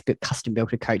that Craig's custom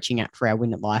built a coaching app for our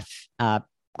Win at Life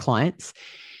clients.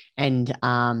 And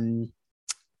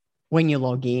when you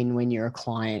log in, when you're a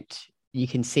client, you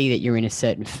can see that you're in a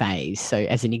certain phase. So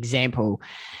as an example,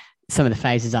 some of the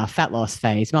phases are fat loss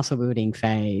phase, muscle building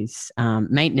phase,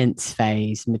 maintenance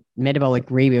phase,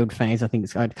 metabolic rebuild phase. I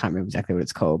can't remember exactly what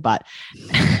it's called, but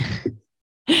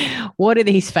what do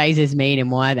these phases mean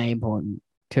and why are they important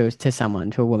to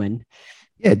someone, to a woman?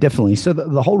 Yeah, definitely. So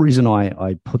the whole reason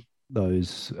I put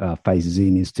those phases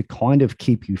in is to kind of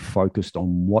keep you focused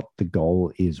on what the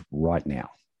goal is right now.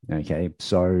 Okay.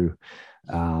 So,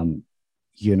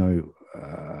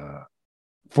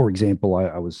 for example,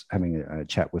 I was having a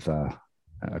chat with a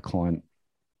client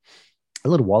a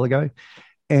little while ago,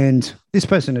 and this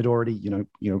person had already,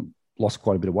 lost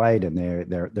quite a bit of weight, and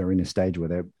they're in a stage where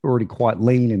they're already quite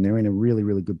lean and they're in a really,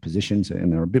 really good position. So,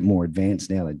 and they're a bit more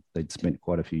advanced now. They'd spent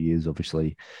quite a few years,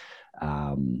 obviously,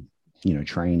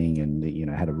 training and,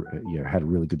 had a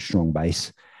really good, strong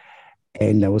base.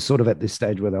 And they were sort of at this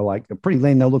stage where they're like, they're pretty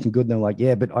lean, they're looking good. And they're like,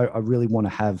 yeah, but I really want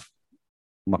to have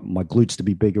my glutes to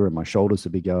be bigger and my shoulders to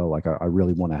be bigger. Like I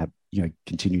really want to have,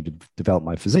 continue to develop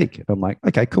my physique. And I'm like,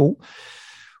 okay, cool.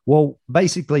 Well,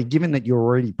 basically, given that you're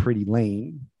already pretty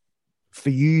lean, for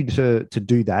you to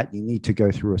do that, you need to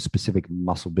go through a specific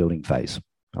muscle building phase.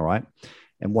 All right.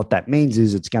 And what that means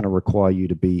is it's going to require you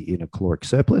to be in a caloric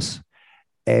surplus.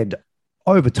 And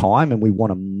over time, and we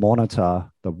want to monitor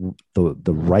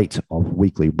the rate of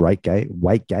weekly weight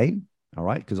gain. All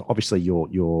right. Because obviously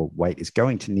your weight is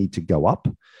going to need to go up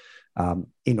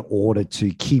in order to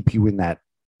keep you in that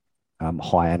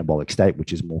high anabolic state,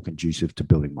 which is more conducive to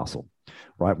building muscle,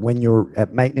 right? When you're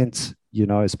at maintenance,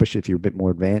 especially if you're a bit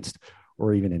more advanced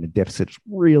or even in a deficit, it's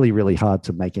really, really hard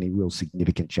to make any real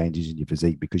significant changes in your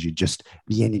physique because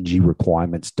the energy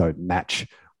requirements don't match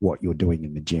what you're doing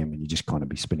in the gym, and you just kind of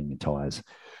be spinning your tires.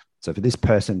 So for this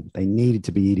person, they needed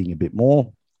to be eating a bit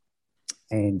more.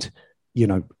 And,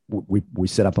 we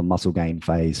set up a muscle gain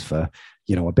phase for,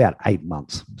 about 8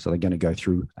 months. So they're going to go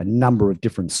through a number of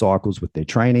different cycles with their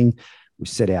training. We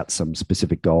set out some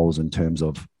specific goals in terms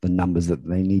of the numbers that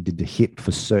they needed to hit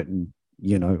for certain,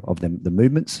 of the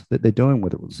movements that they're doing,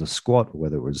 whether it was a squat or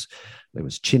whether there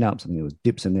was chin ups. I think there was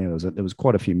dips in there. There was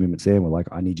quite a few movements there. We're like,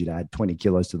 I need you to add 20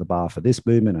 kilos to the bar for this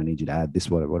movement. I need you to add this,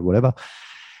 whatever.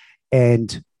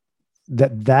 And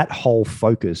that whole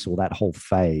focus or that whole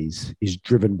phase is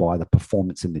driven by the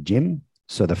performance in the gym.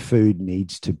 So the food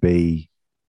needs to be,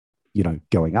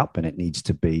 going up, and it needs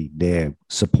to be there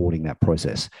supporting that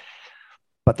process.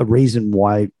 But the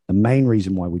main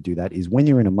reason why we do that is when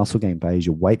you're in a muscle gain phase,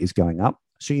 your weight is going up.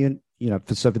 So,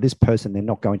 for this person, they're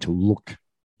not going to look,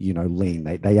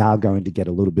 lean. They are going to get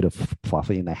a little bit of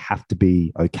fluffy, and they have to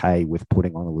be okay with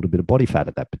putting on a little bit of body fat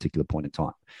at that particular point in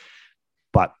time.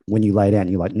 But when you lay down,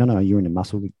 you're like, no, you're in a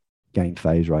muscle gain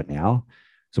phase right now.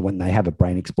 So when they have a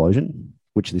brain explosion,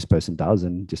 which this person does,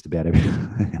 and just about every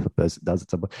other person does,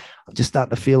 it's like, I'm just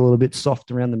starting to feel a little bit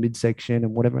soft around the midsection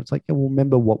and whatever. It's like, yeah, well,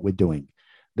 remember what we're doing.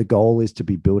 The goal is to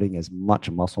be building as much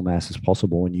muscle mass as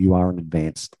possible, and you are an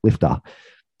advanced lifter.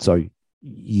 So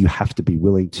you have to be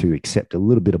willing to accept a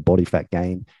little bit of body fat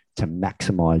gain to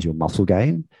maximize your muscle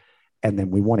gain. And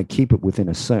then we want to keep it within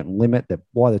a certain limit that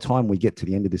by the time we get to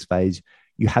the end of this phase,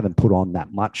 you haven't put on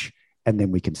that much. And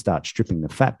then we can start stripping the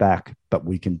fat back, but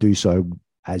we can do so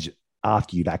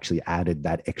after you've actually added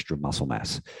that extra muscle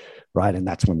mass, right? And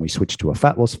that's when we switch to a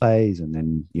fat loss phase. And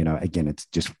then, again, it's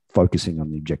just focusing on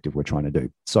the objective we're trying to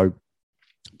do. So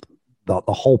the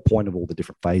whole point of all the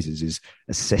different phases is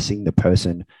assessing the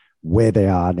person where they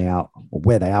are now, or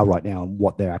where they are right now, and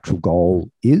what their actual goal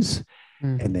is,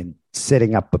 and then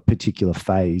setting up a particular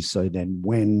phase. So then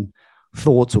when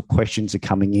thoughts or questions are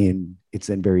coming in, it's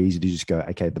then very easy to just go,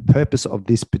 okay, the purpose of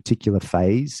this particular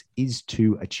phase is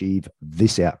to achieve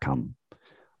this outcome,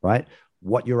 right?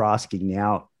 What you're asking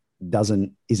now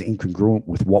is incongruent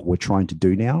with what we're trying to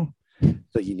do now.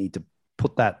 So you need to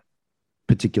put that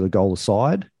particular goal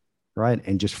aside, right?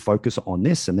 And just focus on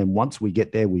this. And then once we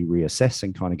get there, we reassess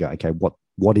and kind of go, okay,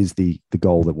 what is the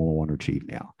goal that we want to achieve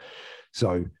now?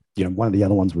 So, one of the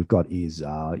other ones we've got is,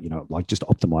 like just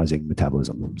optimizing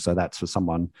metabolism. So that's for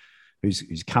someone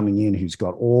who's coming in, who's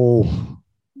got all,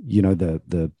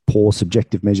 the poor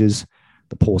subjective measures,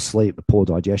 the poor sleep, the poor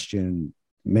digestion,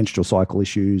 menstrual cycle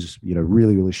issues,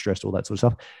 really, really stressed, all that sort of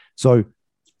stuff. So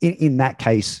in that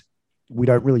case, we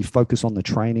don't really focus on the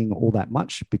training all that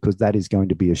much because that is going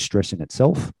to be a stress in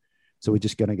itself. So we're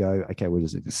just going to go, okay, we'll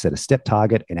just set a step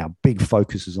target, and our big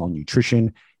focus is on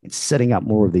nutrition and setting up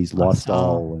more of these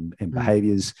lifestyle and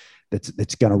behaviors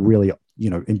that's going to really,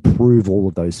 improve all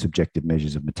of those subjective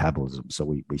measures of metabolism. So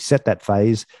we set that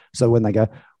phase. So when they go,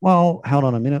 well, hold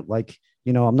on a minute, like,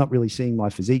 I'm not really seeing my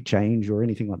physique change or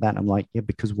anything like that. And I'm like, yeah,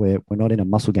 because we're not in a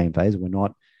muscle gain phase. We're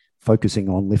not focusing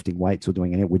on lifting weights or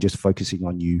doing anything. We're just focusing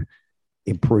on you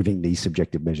improving these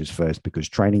subjective measures first, because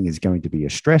training is going to be a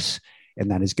stress, and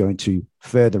that is going to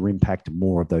further impact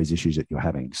more of those issues that you're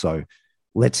having. So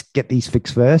let's get these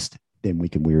fixed first, then we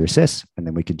can reassess, and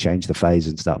then we can change the phase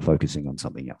and start focusing on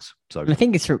something else. So I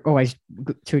think it's always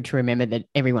good to remember that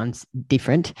everyone's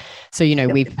different. So,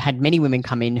 we've had many women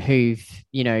come in who've,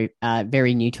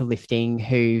 very new to lifting,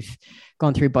 who've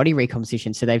gone through body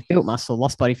recomposition. So they've built muscle,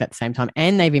 lost body fat at the same time,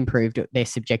 and they've improved their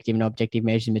subjective and objective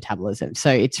measures of metabolism. So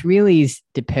it's really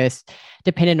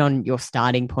dependent on your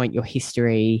starting point, your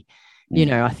history.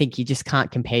 I think you just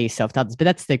can't compare yourself to others. But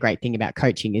that's the great thing about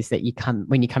coaching, is that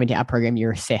when you come into our program,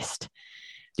 you're assessed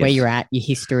where you're at, your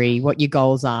history, what your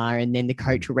goals are, and then the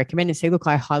coach will recommend and say, look,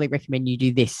 I highly recommend you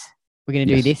do this. We're going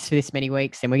to do this for this many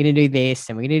weeks, and we're going to do this,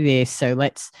 and we're going to do this. So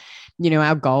let's,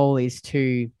 our goal is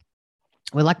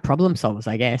we're like problem solvers,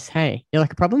 I guess. Hey, you're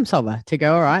like a problem solver to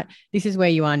go, all right, this is where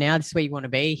you are now. This is where you want to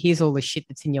be. Here's all the shit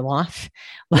that's in your life.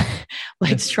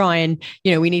 Let's try and,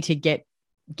 we need to get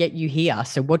you here.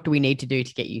 So what do we need to do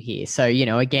to get you here? So,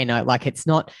 again,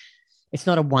 it's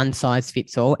not a one size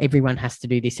fits all. Everyone has to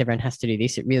do this. Everyone has to do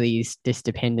this. It really is just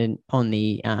dependent on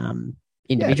the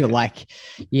individual. I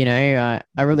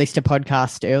released a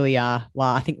podcast earlier,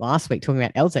 I think last week, talking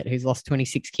about Elzette, who's lost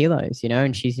 26 kilos,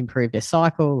 and she's improved her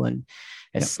cycle and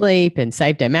her sleep and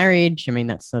saved her marriage. I mean,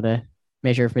 that's not a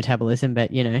measure of metabolism,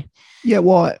 but Yeah,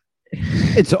 well, but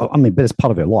it's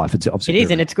part of her life. It's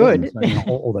obviously and it's good. So,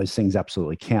 all those things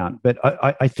absolutely count. But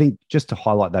I think, just to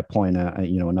highlight that point,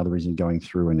 another reason going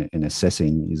through and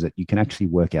assessing is that you can actually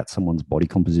work out someone's body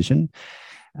composition,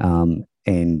 and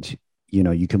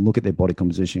you can look at their body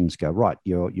composition and go, right,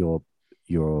 you're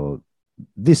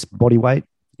this body weight,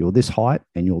 you're this height,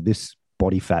 and you're this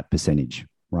body fat percentage,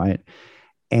 right?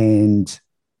 And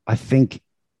I think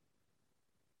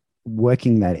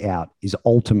working that out is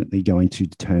ultimately going to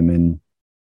determine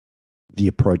the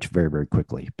approach very, very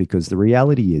quickly, because the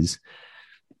reality is,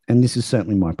 and this is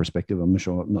certainly my perspective, I'm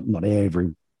sure not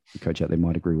every coach out there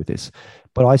might agree with this,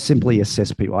 but I simply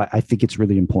assess people. I think it's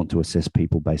really important to assess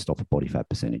people based off of body fat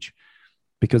percentage,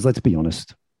 because let's be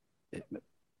honest,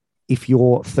 if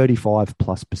you're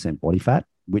 35+% body fat,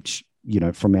 which,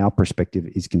 from our perspective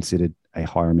is considered a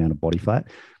higher amount of body fat,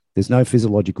 there's no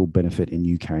physiological benefit in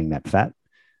you carrying that fat.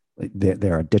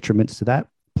 There are detriments to that,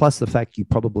 plus the fact you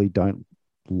probably don't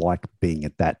like being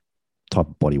at that type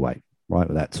of body weight, right,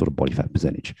 with that sort of body fat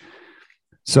percentage.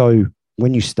 So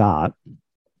when you start,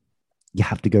 you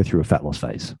have to go through a fat loss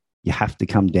phase. You have to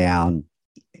come down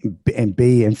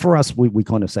and for us, we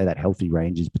kind of say that healthy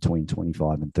range is between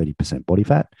 25 and 30% body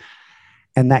fat.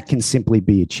 And that can simply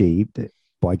be achieved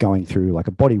by going through like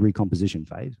a body recomposition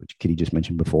phase, which Kitty just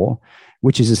mentioned before,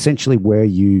 which is essentially where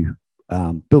you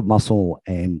build muscle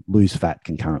and lose fat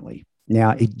concurrently.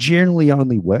 Now, it generally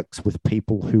only works with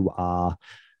people who are,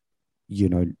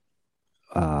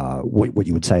 what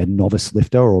you would say a novice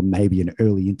lifter, or maybe an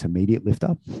early intermediate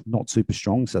lifter, not super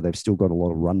strong. So they've still got a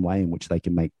lot of runway in which they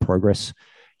can make progress,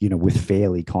 with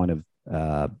fairly kind of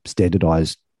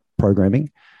standardized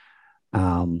programming.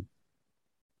 But,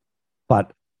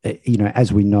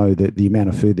 as we know, that the amount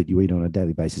of food that you eat on a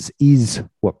daily basis is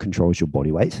what controls your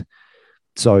body weight.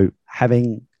 So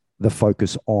having the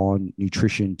focus on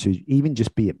nutrition to even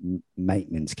just be at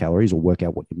maintenance calories, or work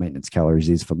out what your maintenance calories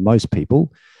is for most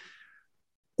people,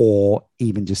 or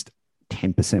even just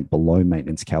 10% below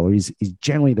maintenance calories, is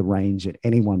generally the range that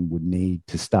anyone would need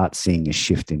to start seeing a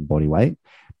shift in body weight.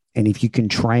 And if you can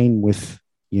train with,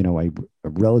 a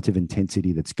relative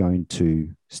intensity that's going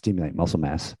to stimulate muscle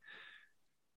mass,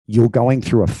 you're going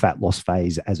through a fat loss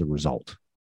phase as a result,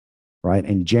 right?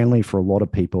 And generally for a lot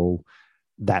of people,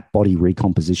 that body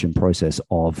recomposition process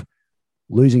of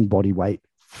losing body weight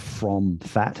from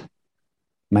fat,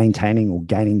 maintaining or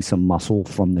gaining some muscle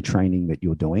from the training that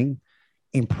you're doing,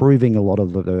 improving a lot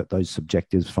of those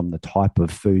subjectives from the type of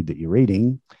food that you're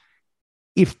eating,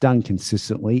 if done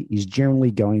consistently, is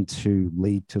generally going to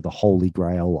lead to the holy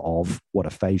grail of what a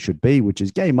phase should be, which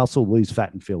is gain muscle, lose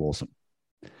fat, and feel awesome.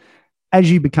 As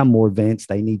you become more advanced,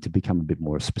 they need to become a bit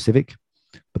more specific,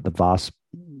 but the vast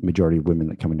majority of women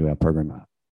that come into our program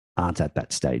aren't at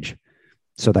that stage.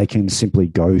 so they can simply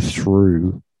go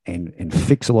through and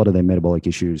fix a lot of their metabolic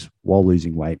issues while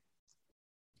losing weight,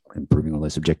 improving all their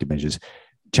subjective measures,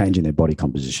 changing their body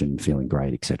composition, feeling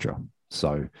great, etc.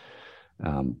 So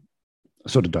I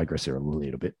sort of digress there a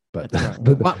little bit, but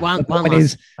the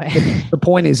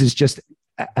point is just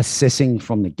assessing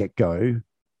from the get-go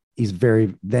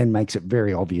then makes it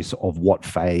very obvious of what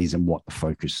phase and what the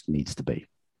focus needs to be.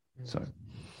 So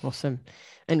awesome.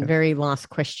 And very last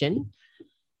question,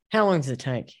 how long does it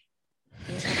take?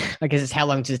 I guess it's how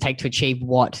long does it take to achieve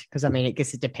what? Because I mean, I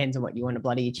guess it depends on what you want to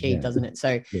bloody achieve, doesn't it?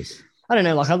 So yes. I don't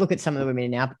know, like I look at some of the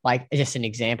women now, like just an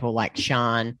example, like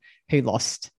Sian,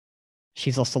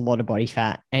 she's lost a lot of body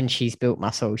fat and she's built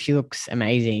muscle. She looks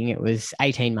amazing. It was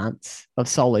 18 months of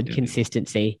solid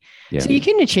consistency. Yeah. So you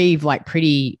can achieve like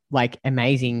pretty like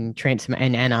amazing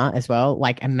and Anna as well,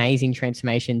 like amazing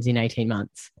transformations in 18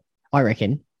 months, I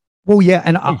reckon. Well, yeah.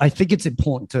 And I think it's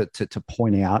important to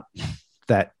point out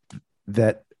that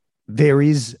there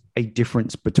is a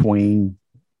difference between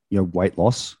weight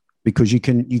loss, because you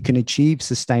can achieve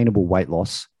sustainable weight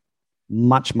loss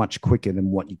much, much quicker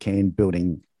than what you can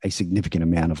building a significant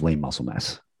amount of lean muscle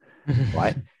mass,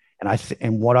 right?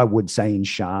 And what I would say in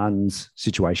Sian's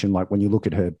situation, like when you look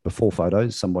at her before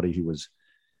photos, somebody who was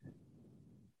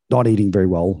not eating very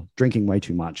well, drinking way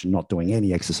too much, and not doing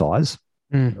any exercise,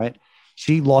 right?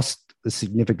 She lost a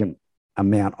significant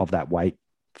amount of that weight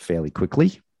fairly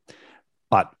quickly.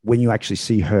 But when you actually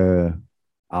see her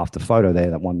after photo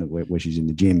there, that one where she's in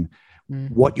the gym,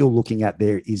 what you're looking at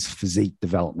there is physique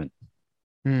development.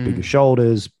 Bigger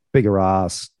shoulders, bigger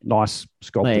ass, nice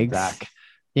sculpted back,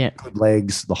 good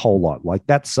legs, the whole lot. Like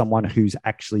that's someone who's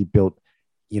actually built,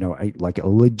 a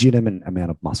legitimate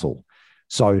amount of muscle.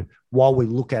 So while we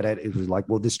look at it, it was like,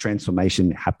 well, this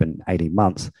transformation happened 18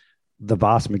 months. The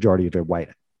vast majority of her weight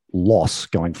loss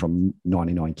going from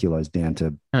 99 kilos down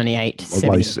to 98,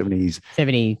 low 70s,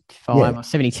 75 or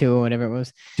 72 or whatever it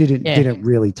was. Didn't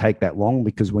really take that long,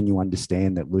 because when you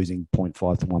understand that losing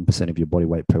 0.5 to 1% of your body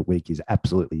weight per week is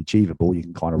absolutely achievable, you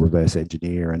can kind of reverse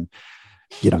engineer and,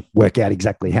 work out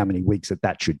exactly how many weeks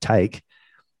that should take.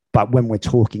 But when we're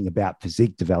talking about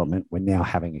physique development, we're now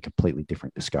having a completely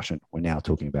different discussion. We're now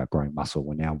talking about growing muscle.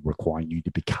 We're now requiring you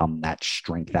to become that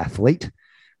strength athlete.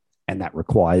 And that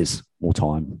requires more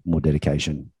time, more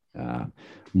dedication,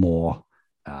 more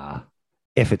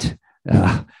effort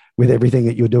with everything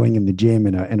that you're doing in the gym,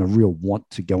 and a real want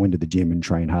to go into the gym and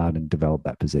train hard and develop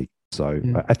that physique. So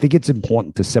I think it's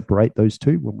important to separate those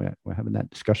two when we're having that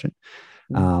discussion.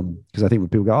 Because I think when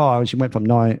people go, oh, she went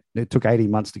it took 18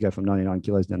 months to go from 99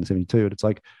 kilos down to 72. And it's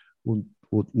like, well,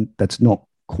 that's not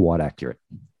quite accurate.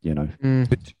 To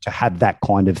have that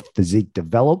kind of physique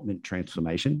development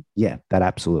transformation, that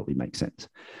absolutely makes sense.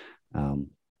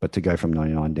 But to go from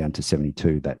 99 down to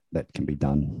 72, that can be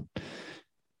done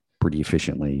pretty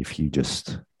efficiently if you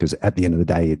because at the end of the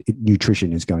day,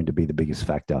 nutrition is going to be the biggest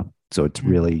factor. So it's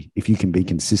really, if you can be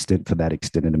consistent for that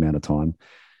extended amount of time,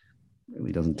 it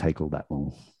really doesn't take all that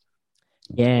long.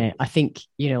 Yeah, I think,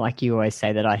 like you always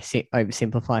say that I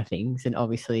oversimplify things, and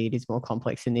obviously it is more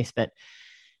complex than this, but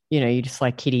you just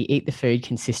like Kitty, eat the food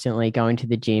consistently, go into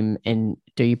the gym and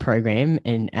do your program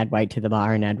and add weight to the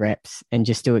bar and add reps, and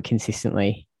just do it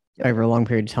consistently over a long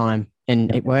period of time.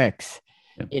 And it works,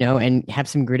 and have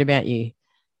some grit about you,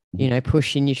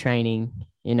 push in your training.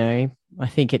 I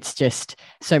think it's just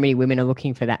so many women are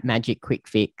looking for that magic quick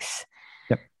fix.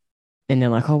 And they're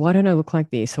like, oh, why don't I look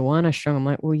like this? Or why aren't I strong? I'm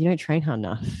like, well, you don't train hard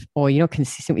enough, or you're not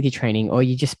consistent with your training, or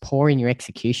you're just poor in your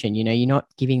execution. You're not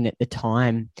giving it the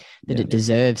time that it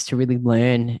deserves to really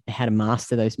learn how to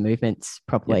master those movements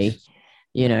properly.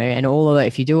 Yes. And all of that,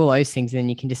 if you do all those things, then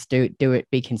you can just do it,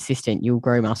 be consistent. You'll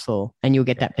grow muscle and you'll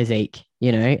get that physique,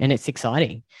 and it's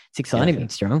exciting. It's exciting being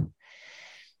strong.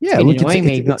 Yeah, it's annoying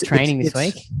me not training this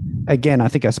week. Again, I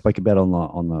think I spoke about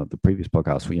on the previous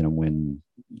podcast, when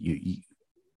you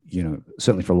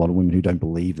certainly for a lot of women who don't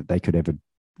believe that they could ever,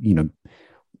 you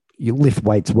lift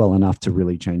weights well enough to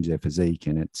really change their physique.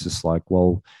 And it's just like,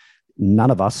 well,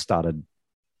 none of us started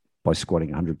by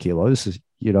squatting 100 kilos,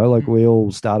 we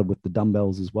all started with the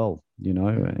dumbbells as well,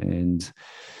 and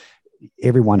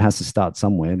everyone has to start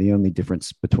somewhere. The only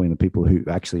difference between the people who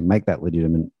actually make that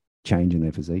legitimate change in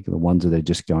their physique are the ones that are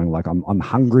just going like, I'm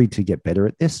hungry to get better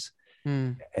at this.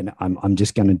 And I'm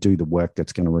just going to do the work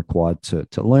that's going to require to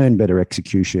learn better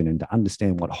execution and to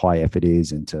understand what high effort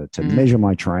is, and to measure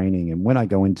my training. And when I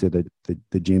go into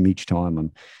the gym each time,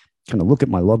 I'm going to look at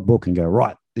my logbook and go,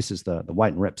 right, this is the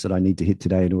weight and reps that I need to hit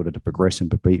today in order to progress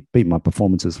and beat my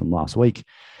performances from last week.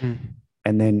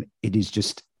 And then it is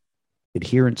just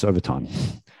adherence over time,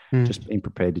 just being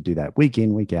prepared to do that week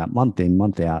in, week out, month in,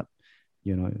 month out,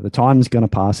 You know, the time's going to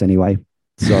pass anyway.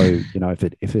 So, you know, if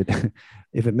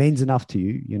it means enough to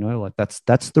you, you know, like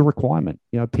that's the requirement.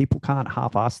 You know, people can't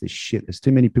half-ass this shit. There's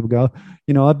too many people go,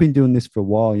 you know, I've been doing this for a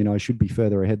while. You know, I should be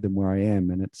further ahead than where I am.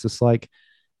 And it's just like,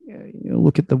 you know,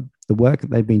 look at the work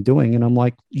that they've been doing. And I'm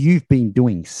like, you've been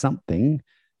doing something,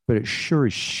 but it sure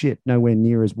as shit nowhere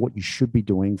near as what you should be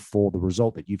doing for the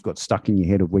result that you've got stuck in your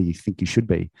head of where you think you should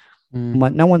be. I'm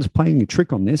like, no one's playing a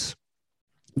trick on this.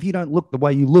 If you don't look the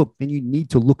way you look, then you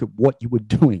need to look at what you were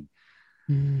doing.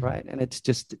 Right. And it's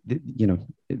just, you know,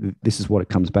 this is what it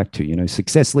comes back to. You know,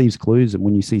 success leaves clues. And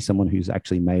when you see someone who's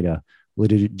actually made a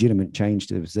legitimate change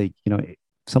to the physique, you know,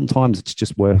 sometimes it's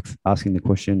just worth asking the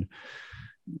question,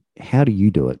 how do you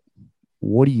do it?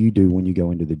 What do you do when you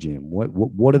go into the gym?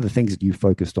 What are the things that you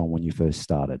focused on when you first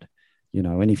started? You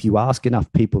know, and if you ask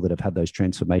enough people that have had those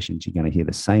transformations, you're going to hear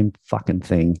the same fucking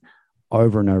thing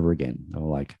over and over again. They're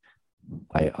like,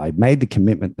 I made the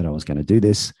commitment that I was going to do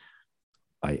this.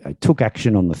 I took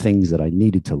action on the things that I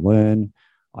needed to learn.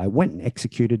 I went and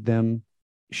executed them.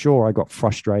 Sure, I got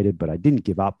frustrated, but I didn't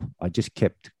give up. I just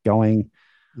kept going,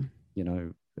 you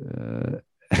know,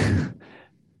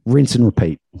 rinse and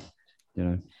repeat, you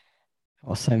know.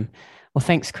 Awesome. Well,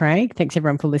 thanks, Craig. Thanks,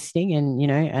 everyone, for listening. And, you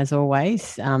know, as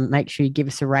always, make sure you give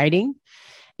us a rating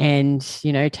and,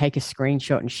 you know, take a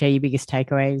screenshot and share your biggest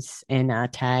takeaways and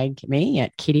tag me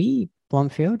at Kitty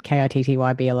Blomfield,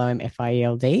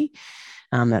 KITTYBLOMFIELD.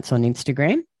 That's on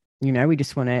Instagram. You know, we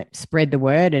just want to spread the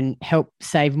word and help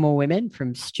save more women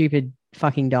from stupid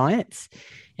fucking diets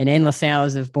and endless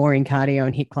hours of boring cardio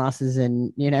and HIIT classes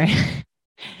and, you know,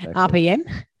 RPM.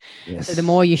 Yes. So the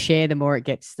more you share, the more it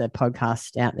gets the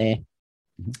podcast out there.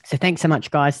 So thanks so much,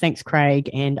 guys. Thanks, Craig.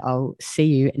 And I'll see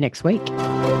you next week.